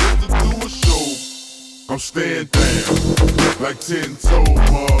 stacks just to do a show. I'm staying down. Like 10 toes,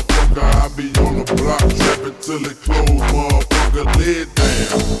 motherfucker. I be on the block trapping till it close, motherfucker. Lay it down.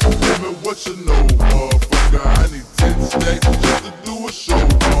 Tell me what you know, motherfucker. I need 10 stacks just to do a show,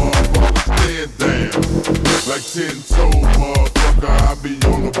 motherfucker. Stand down. Like 10 toes, motherfucker. I be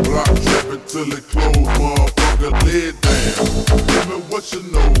on the block trapping till it close, motherfucker. Lay it down. Tell me what you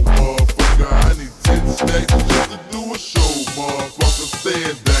know, motherfucker. I need 10 stacks just to do a show, motherfucker.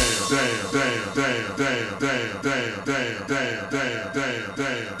 Stand down. Damn, damn, damn, damn, damn, damn, damn, damn, damn, damn,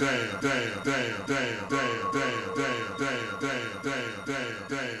 damn, damn, damn, damn,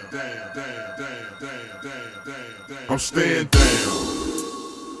 damn, damn, damn. I'm staying down.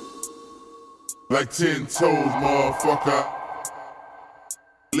 Like 10 toes, motherfucker.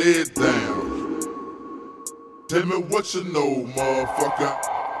 Lay it down. Tell me what you know, motherfucker.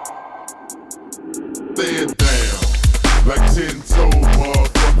 Lay it down. Like 10 toes,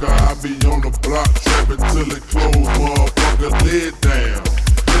 motherfucker. I be on the block trapping till it close, motherfucker. Lay it down.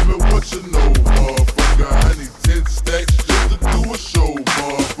 Tell me what you know, motherfucker. I need 10 stacks just to do a show,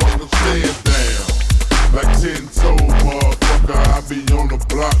 motherfucker. Stand down. Like 10 toes, motherfucker. I be on the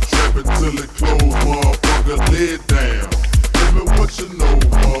block trapping till it close, motherfucker. Lay it down. Tell me what you know,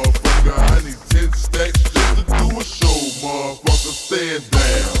 motherfucker. I need 10 stacks just to do a show, motherfucker. Stand down.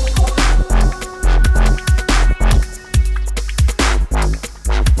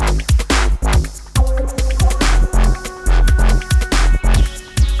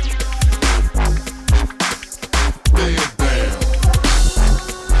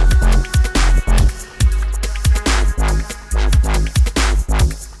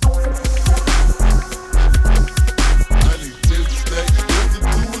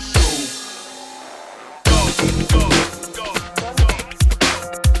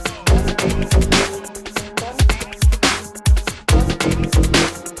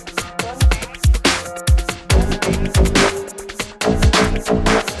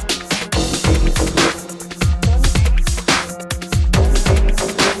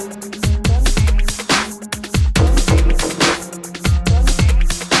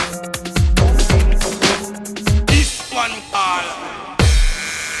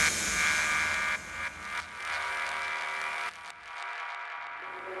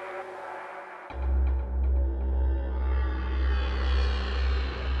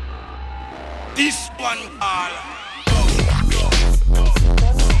 This one all.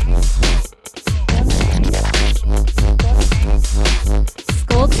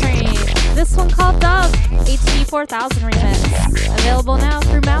 Skull Train. This one called Dub. HD 4000 remix. Available now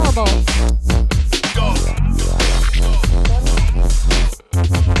through Malibu.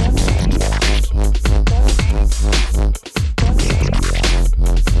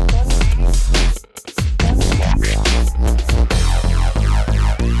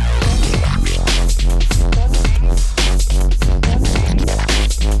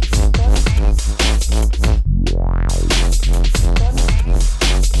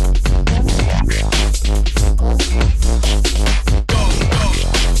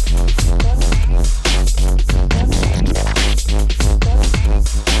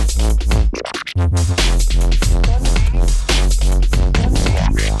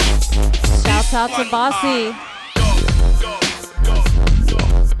 Shouts out to Bossy.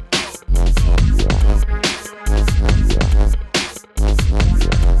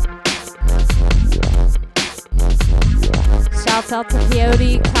 Shouts out to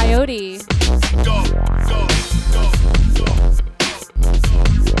Peyote Coyote.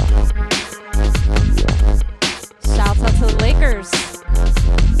 Shouts out to the Lakers.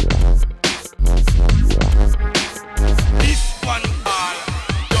 This one all.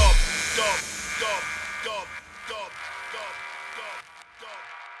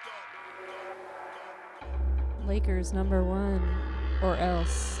 Lakers #1 or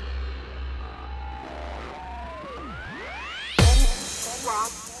else.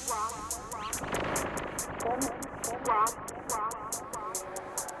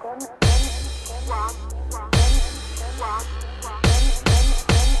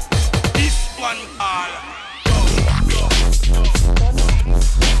 This one all.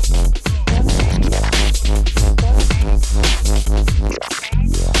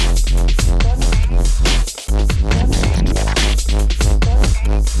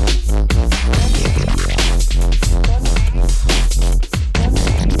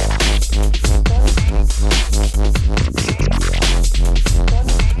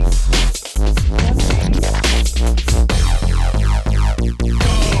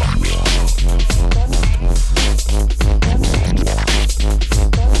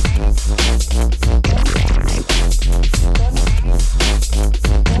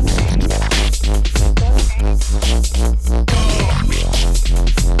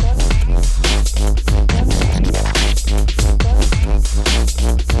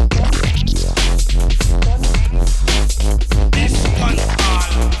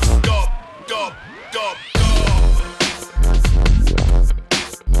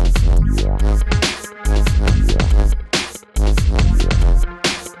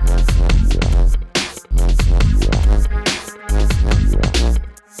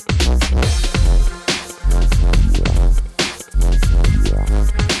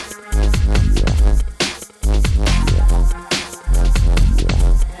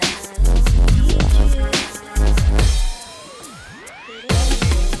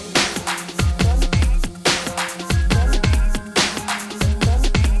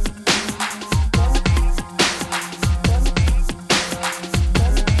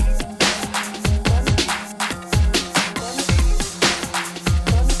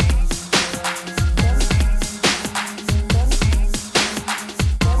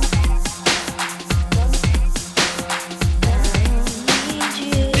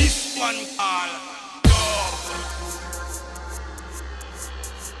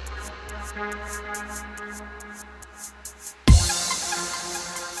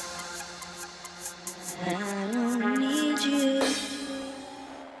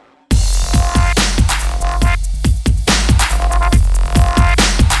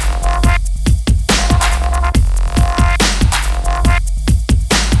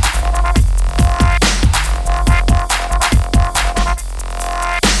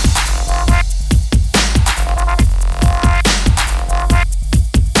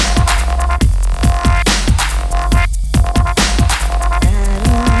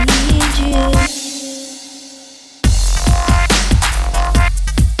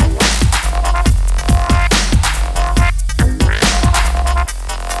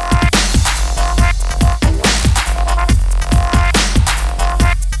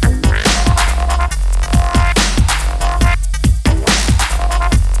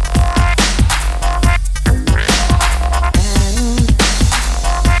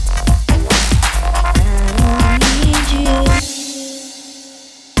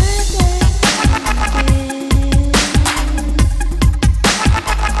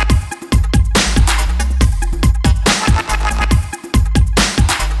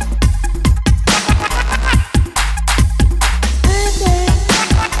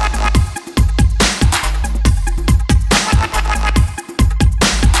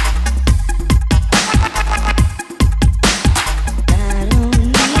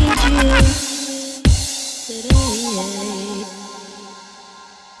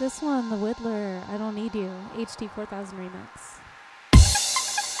 4000 remix.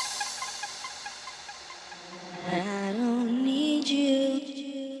 I don't need you.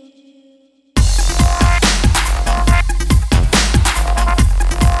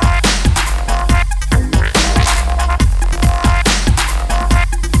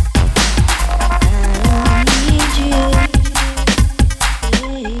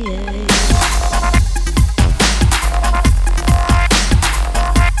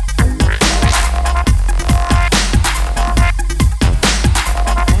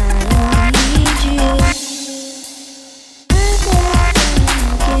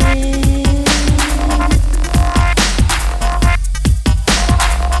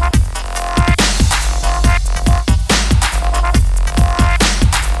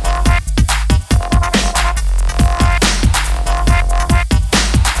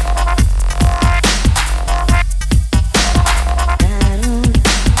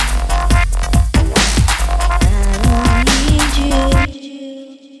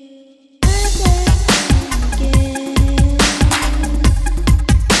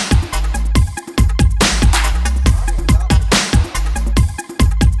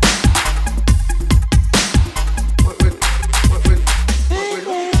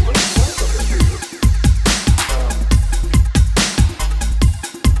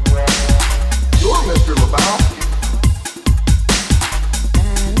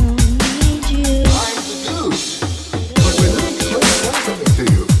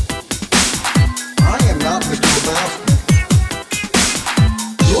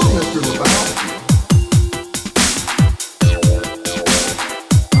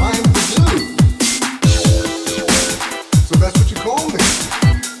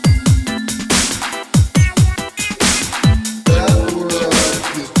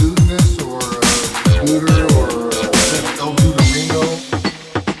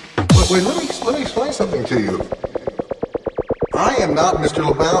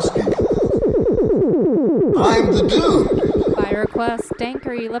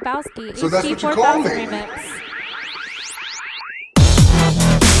 Lebowski, so that's what you call 4000 me. remix.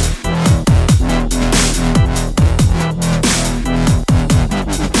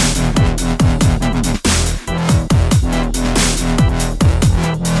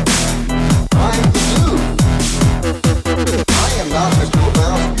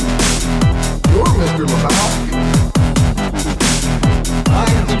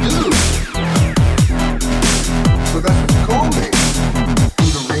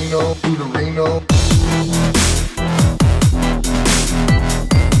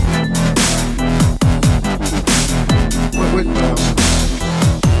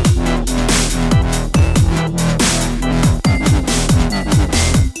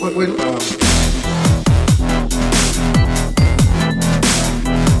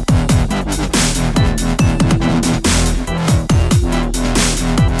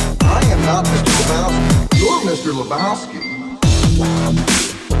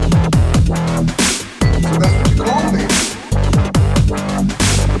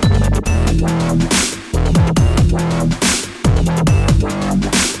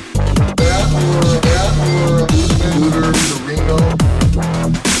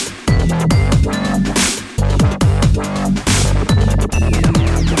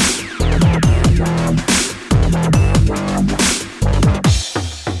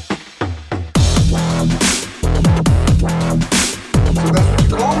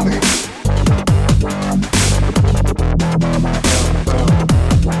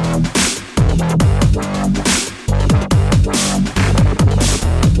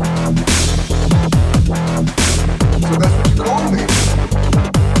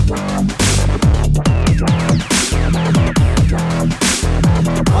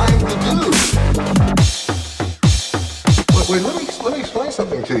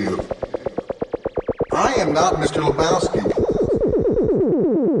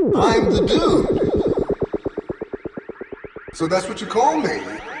 So that's what you call me.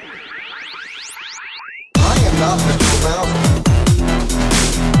 I am not Mr. Lebowski.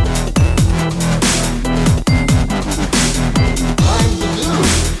 I'm the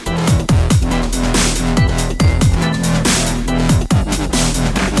dude.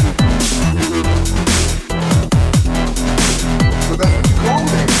 So that's what you call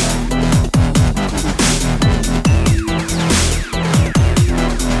me.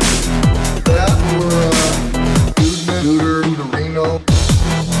 That or Duderino.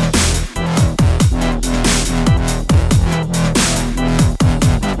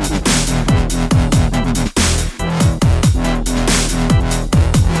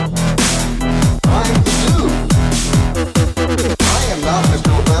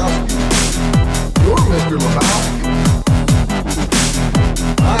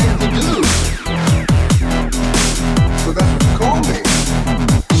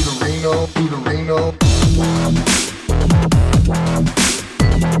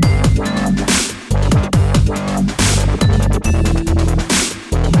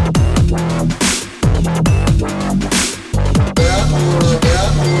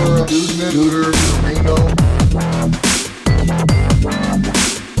 Scooter, Reno.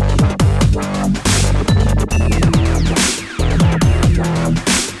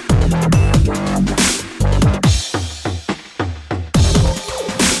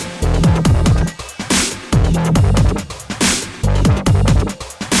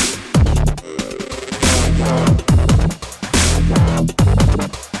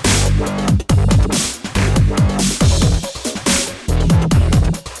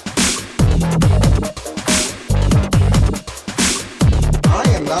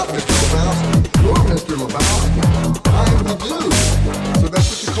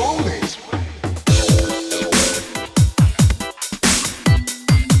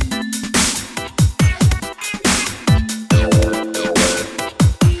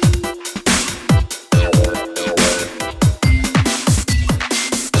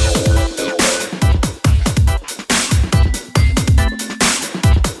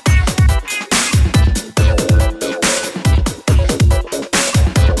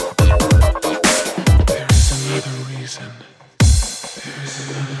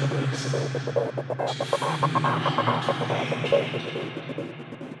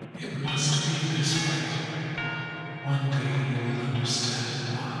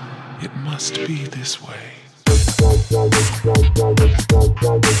 It must be this way.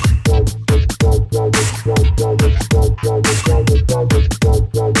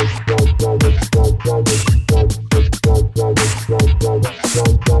 It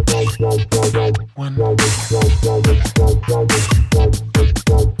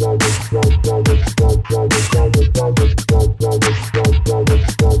must be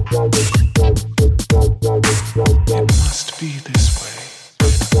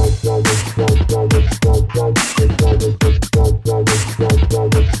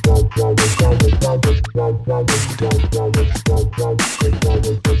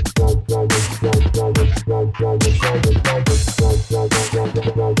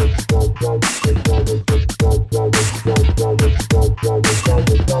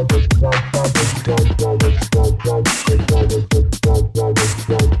way.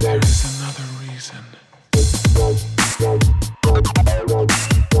 There is another reason. It must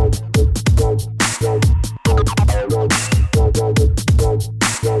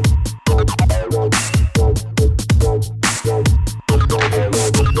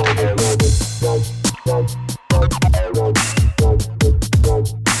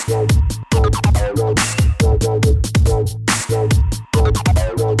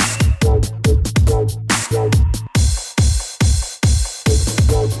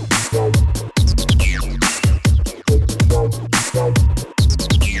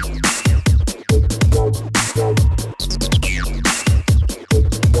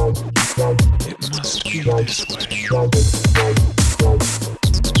be this way. It must be this way. There is another reason.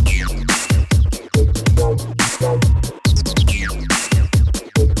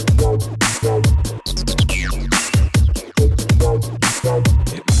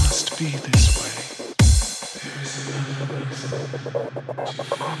 It must be this way.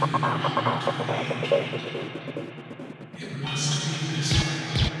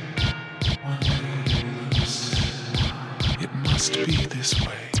 One day you will understand why. It must be this way.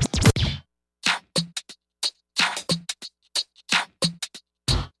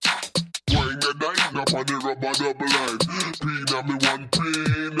 Wine the night, up on the rubber double line. P na me one, P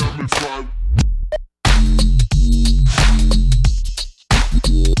na me five.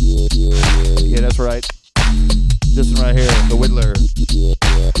 Yeah, that's right. This one right here, the Whittler.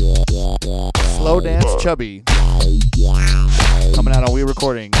 Slow Dance Chubby. Coming out on We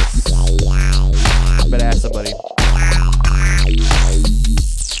Recordings. Better ask somebody.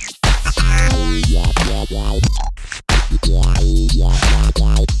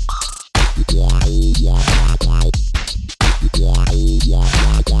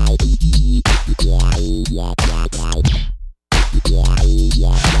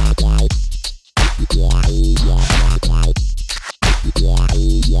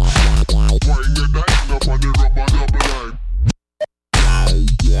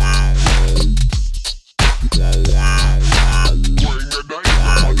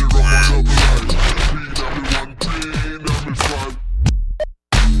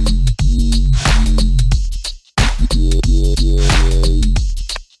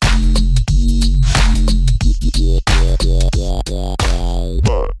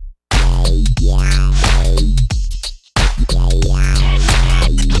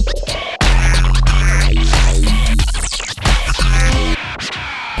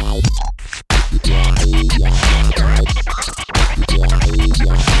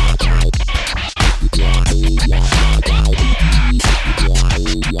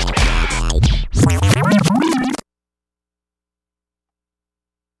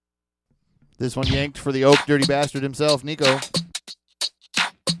 This one yanked for the Oak Dirty Bastard himself, Nico. Wine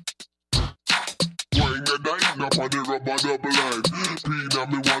a dime up on the rubber double line. Peen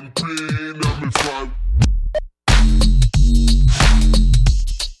on me one, peen on me five.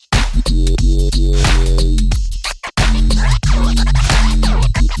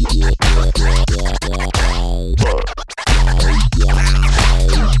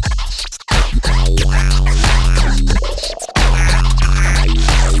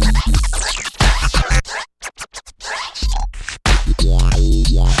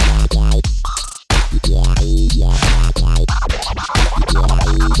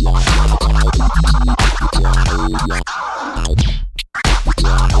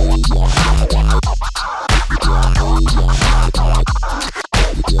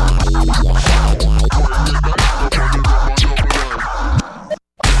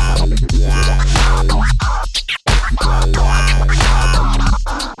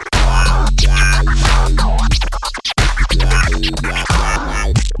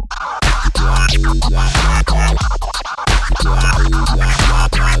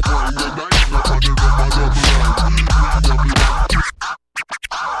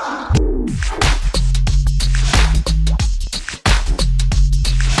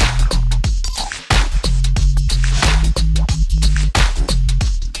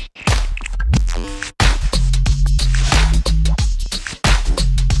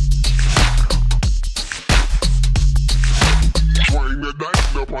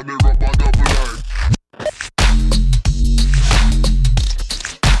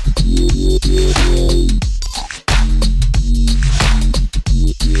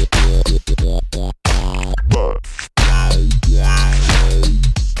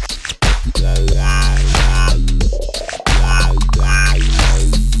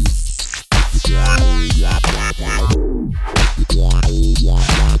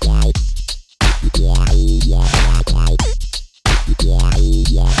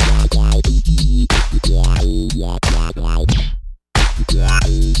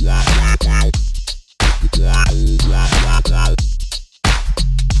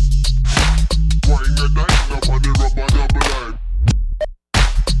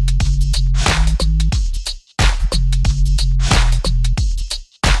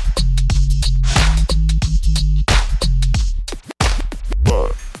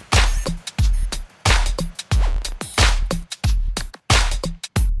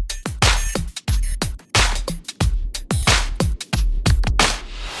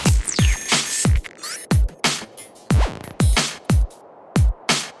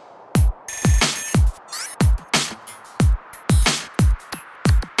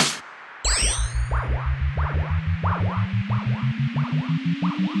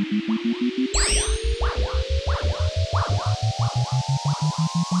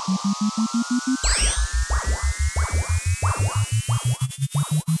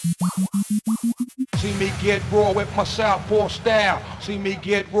 See me get raw with my southpaw style. See me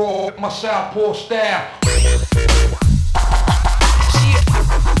get raw with my southpaw style.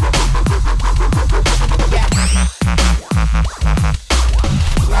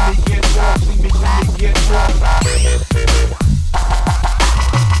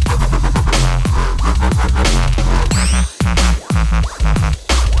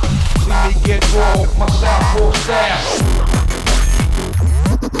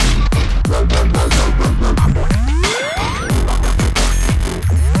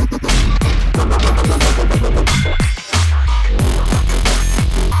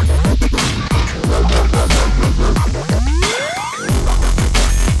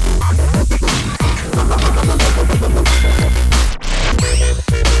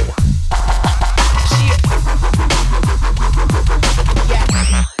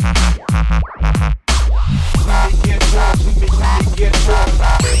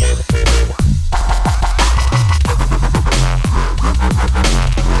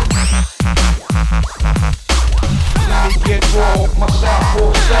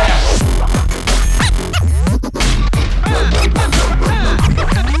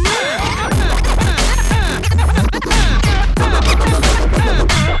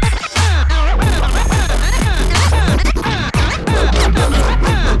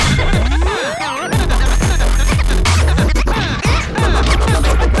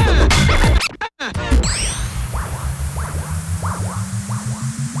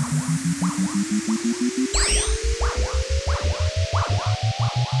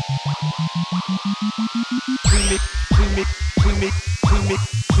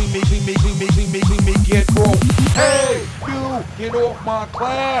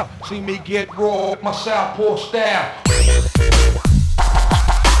 See me get raw with my southpaw style.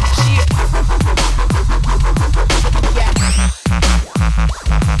 Shit.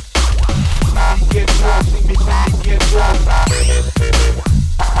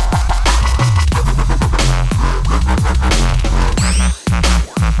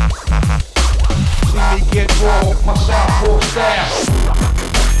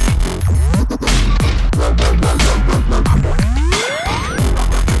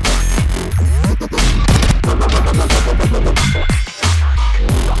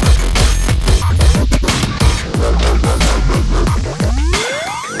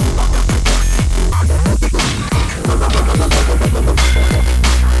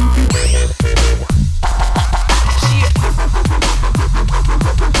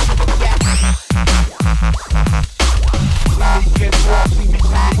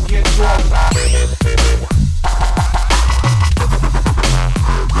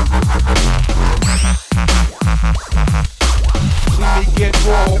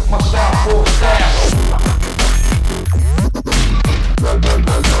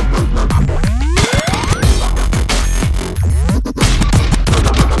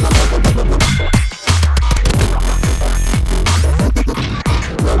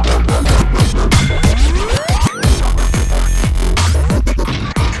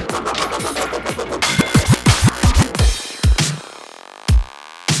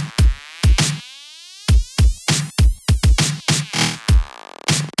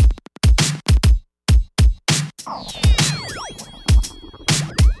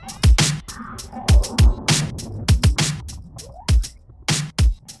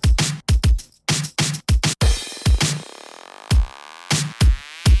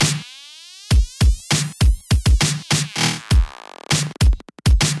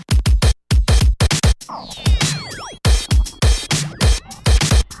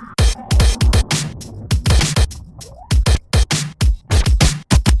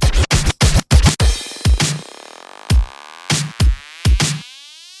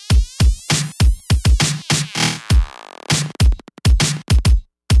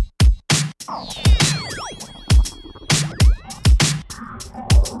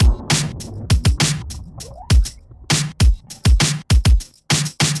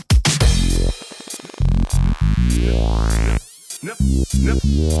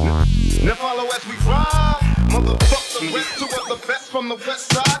 Now follow as we ride. Motherfucker, rest two of the best from the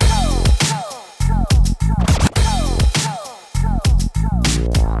west side.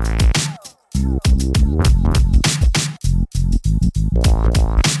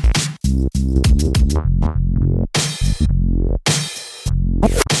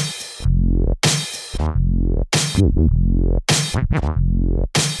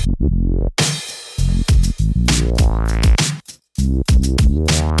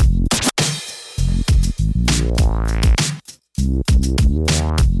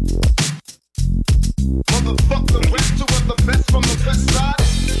 Motherfucker, rest two of the best from the west side.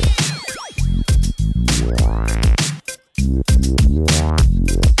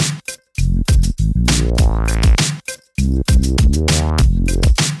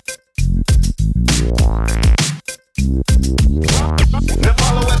 Now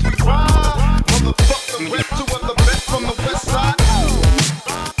follow as we ride. Motherfucker, rest two of the best from the west side.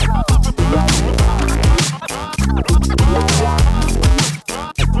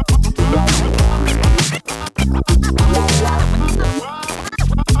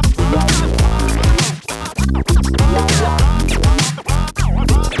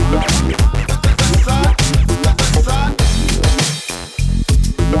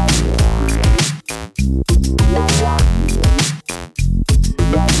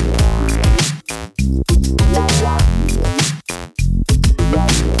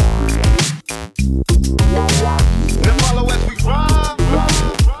 Now follow as we ride.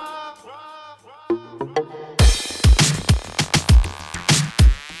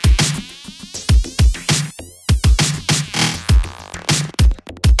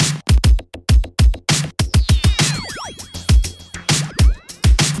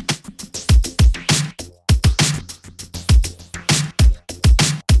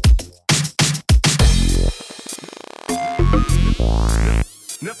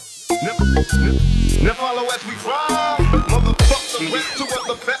 Now follow as we ride. Motherfucker, rest two of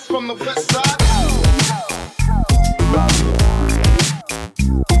the best from the west side.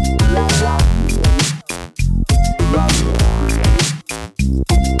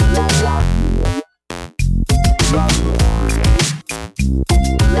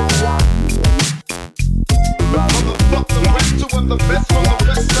 Motherfucker, rest two of the best from the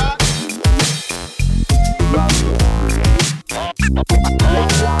west side.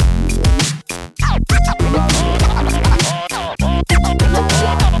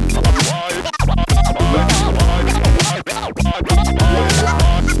 Why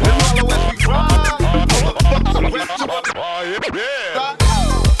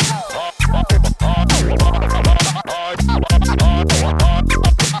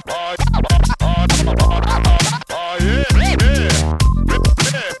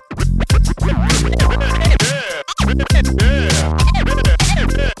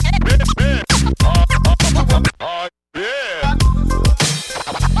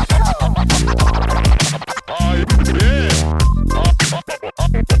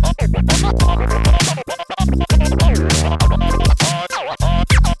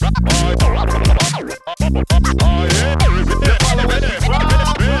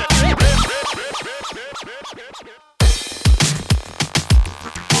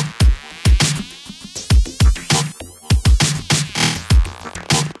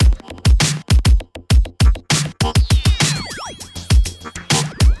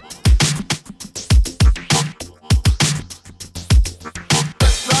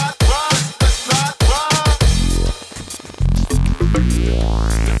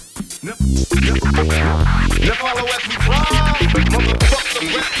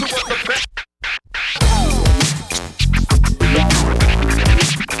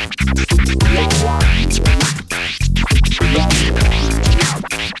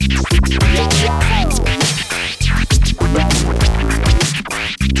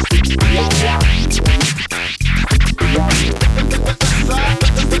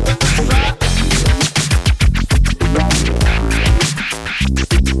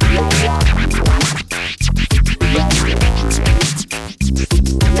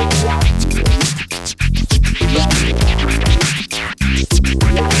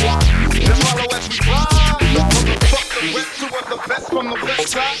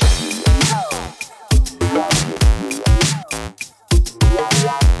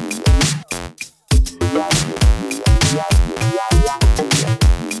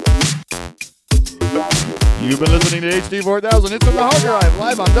You've been listening to HD 4000. It's on the hard drive,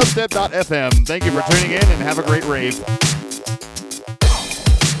 live on dubstep.fm. Thank you for tuning in and have a great rave.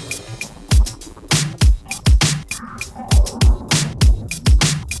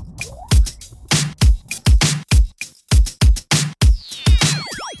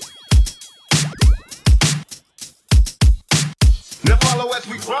 Now follow as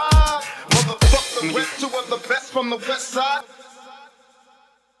we ride. Motherfucker, rest two of the best from the west side.